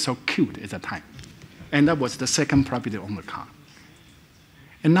considered so cute at the time. And that was the second privately owned car.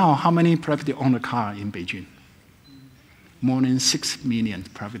 And now, how many privately owned cars in Beijing? More than 6 million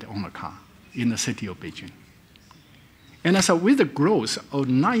privately owned cars in the city of Beijing. And so with the growth of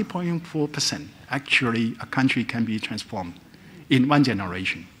 9.4%, actually a country can be transformed in 1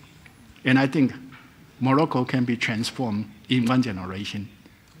 generation. And I think Morocco can be transformed in 1 generation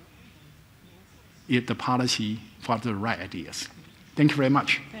if the policy for the right ideas. Thank you very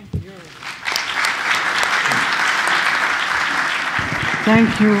much. Thank you.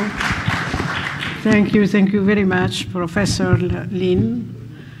 Thank you. Thank you. Thank you very much, Professor Lin.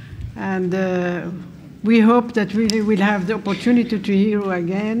 And we hope that we will have the opportunity to hear you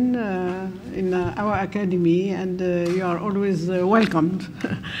again in our academy, and you are always welcomed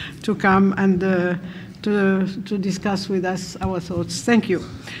to come and to discuss with us our thoughts. Thank you.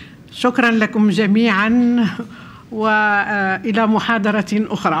 شكرا لكم جميعا وإلى محاضرة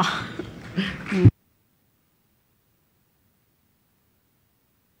أخرى.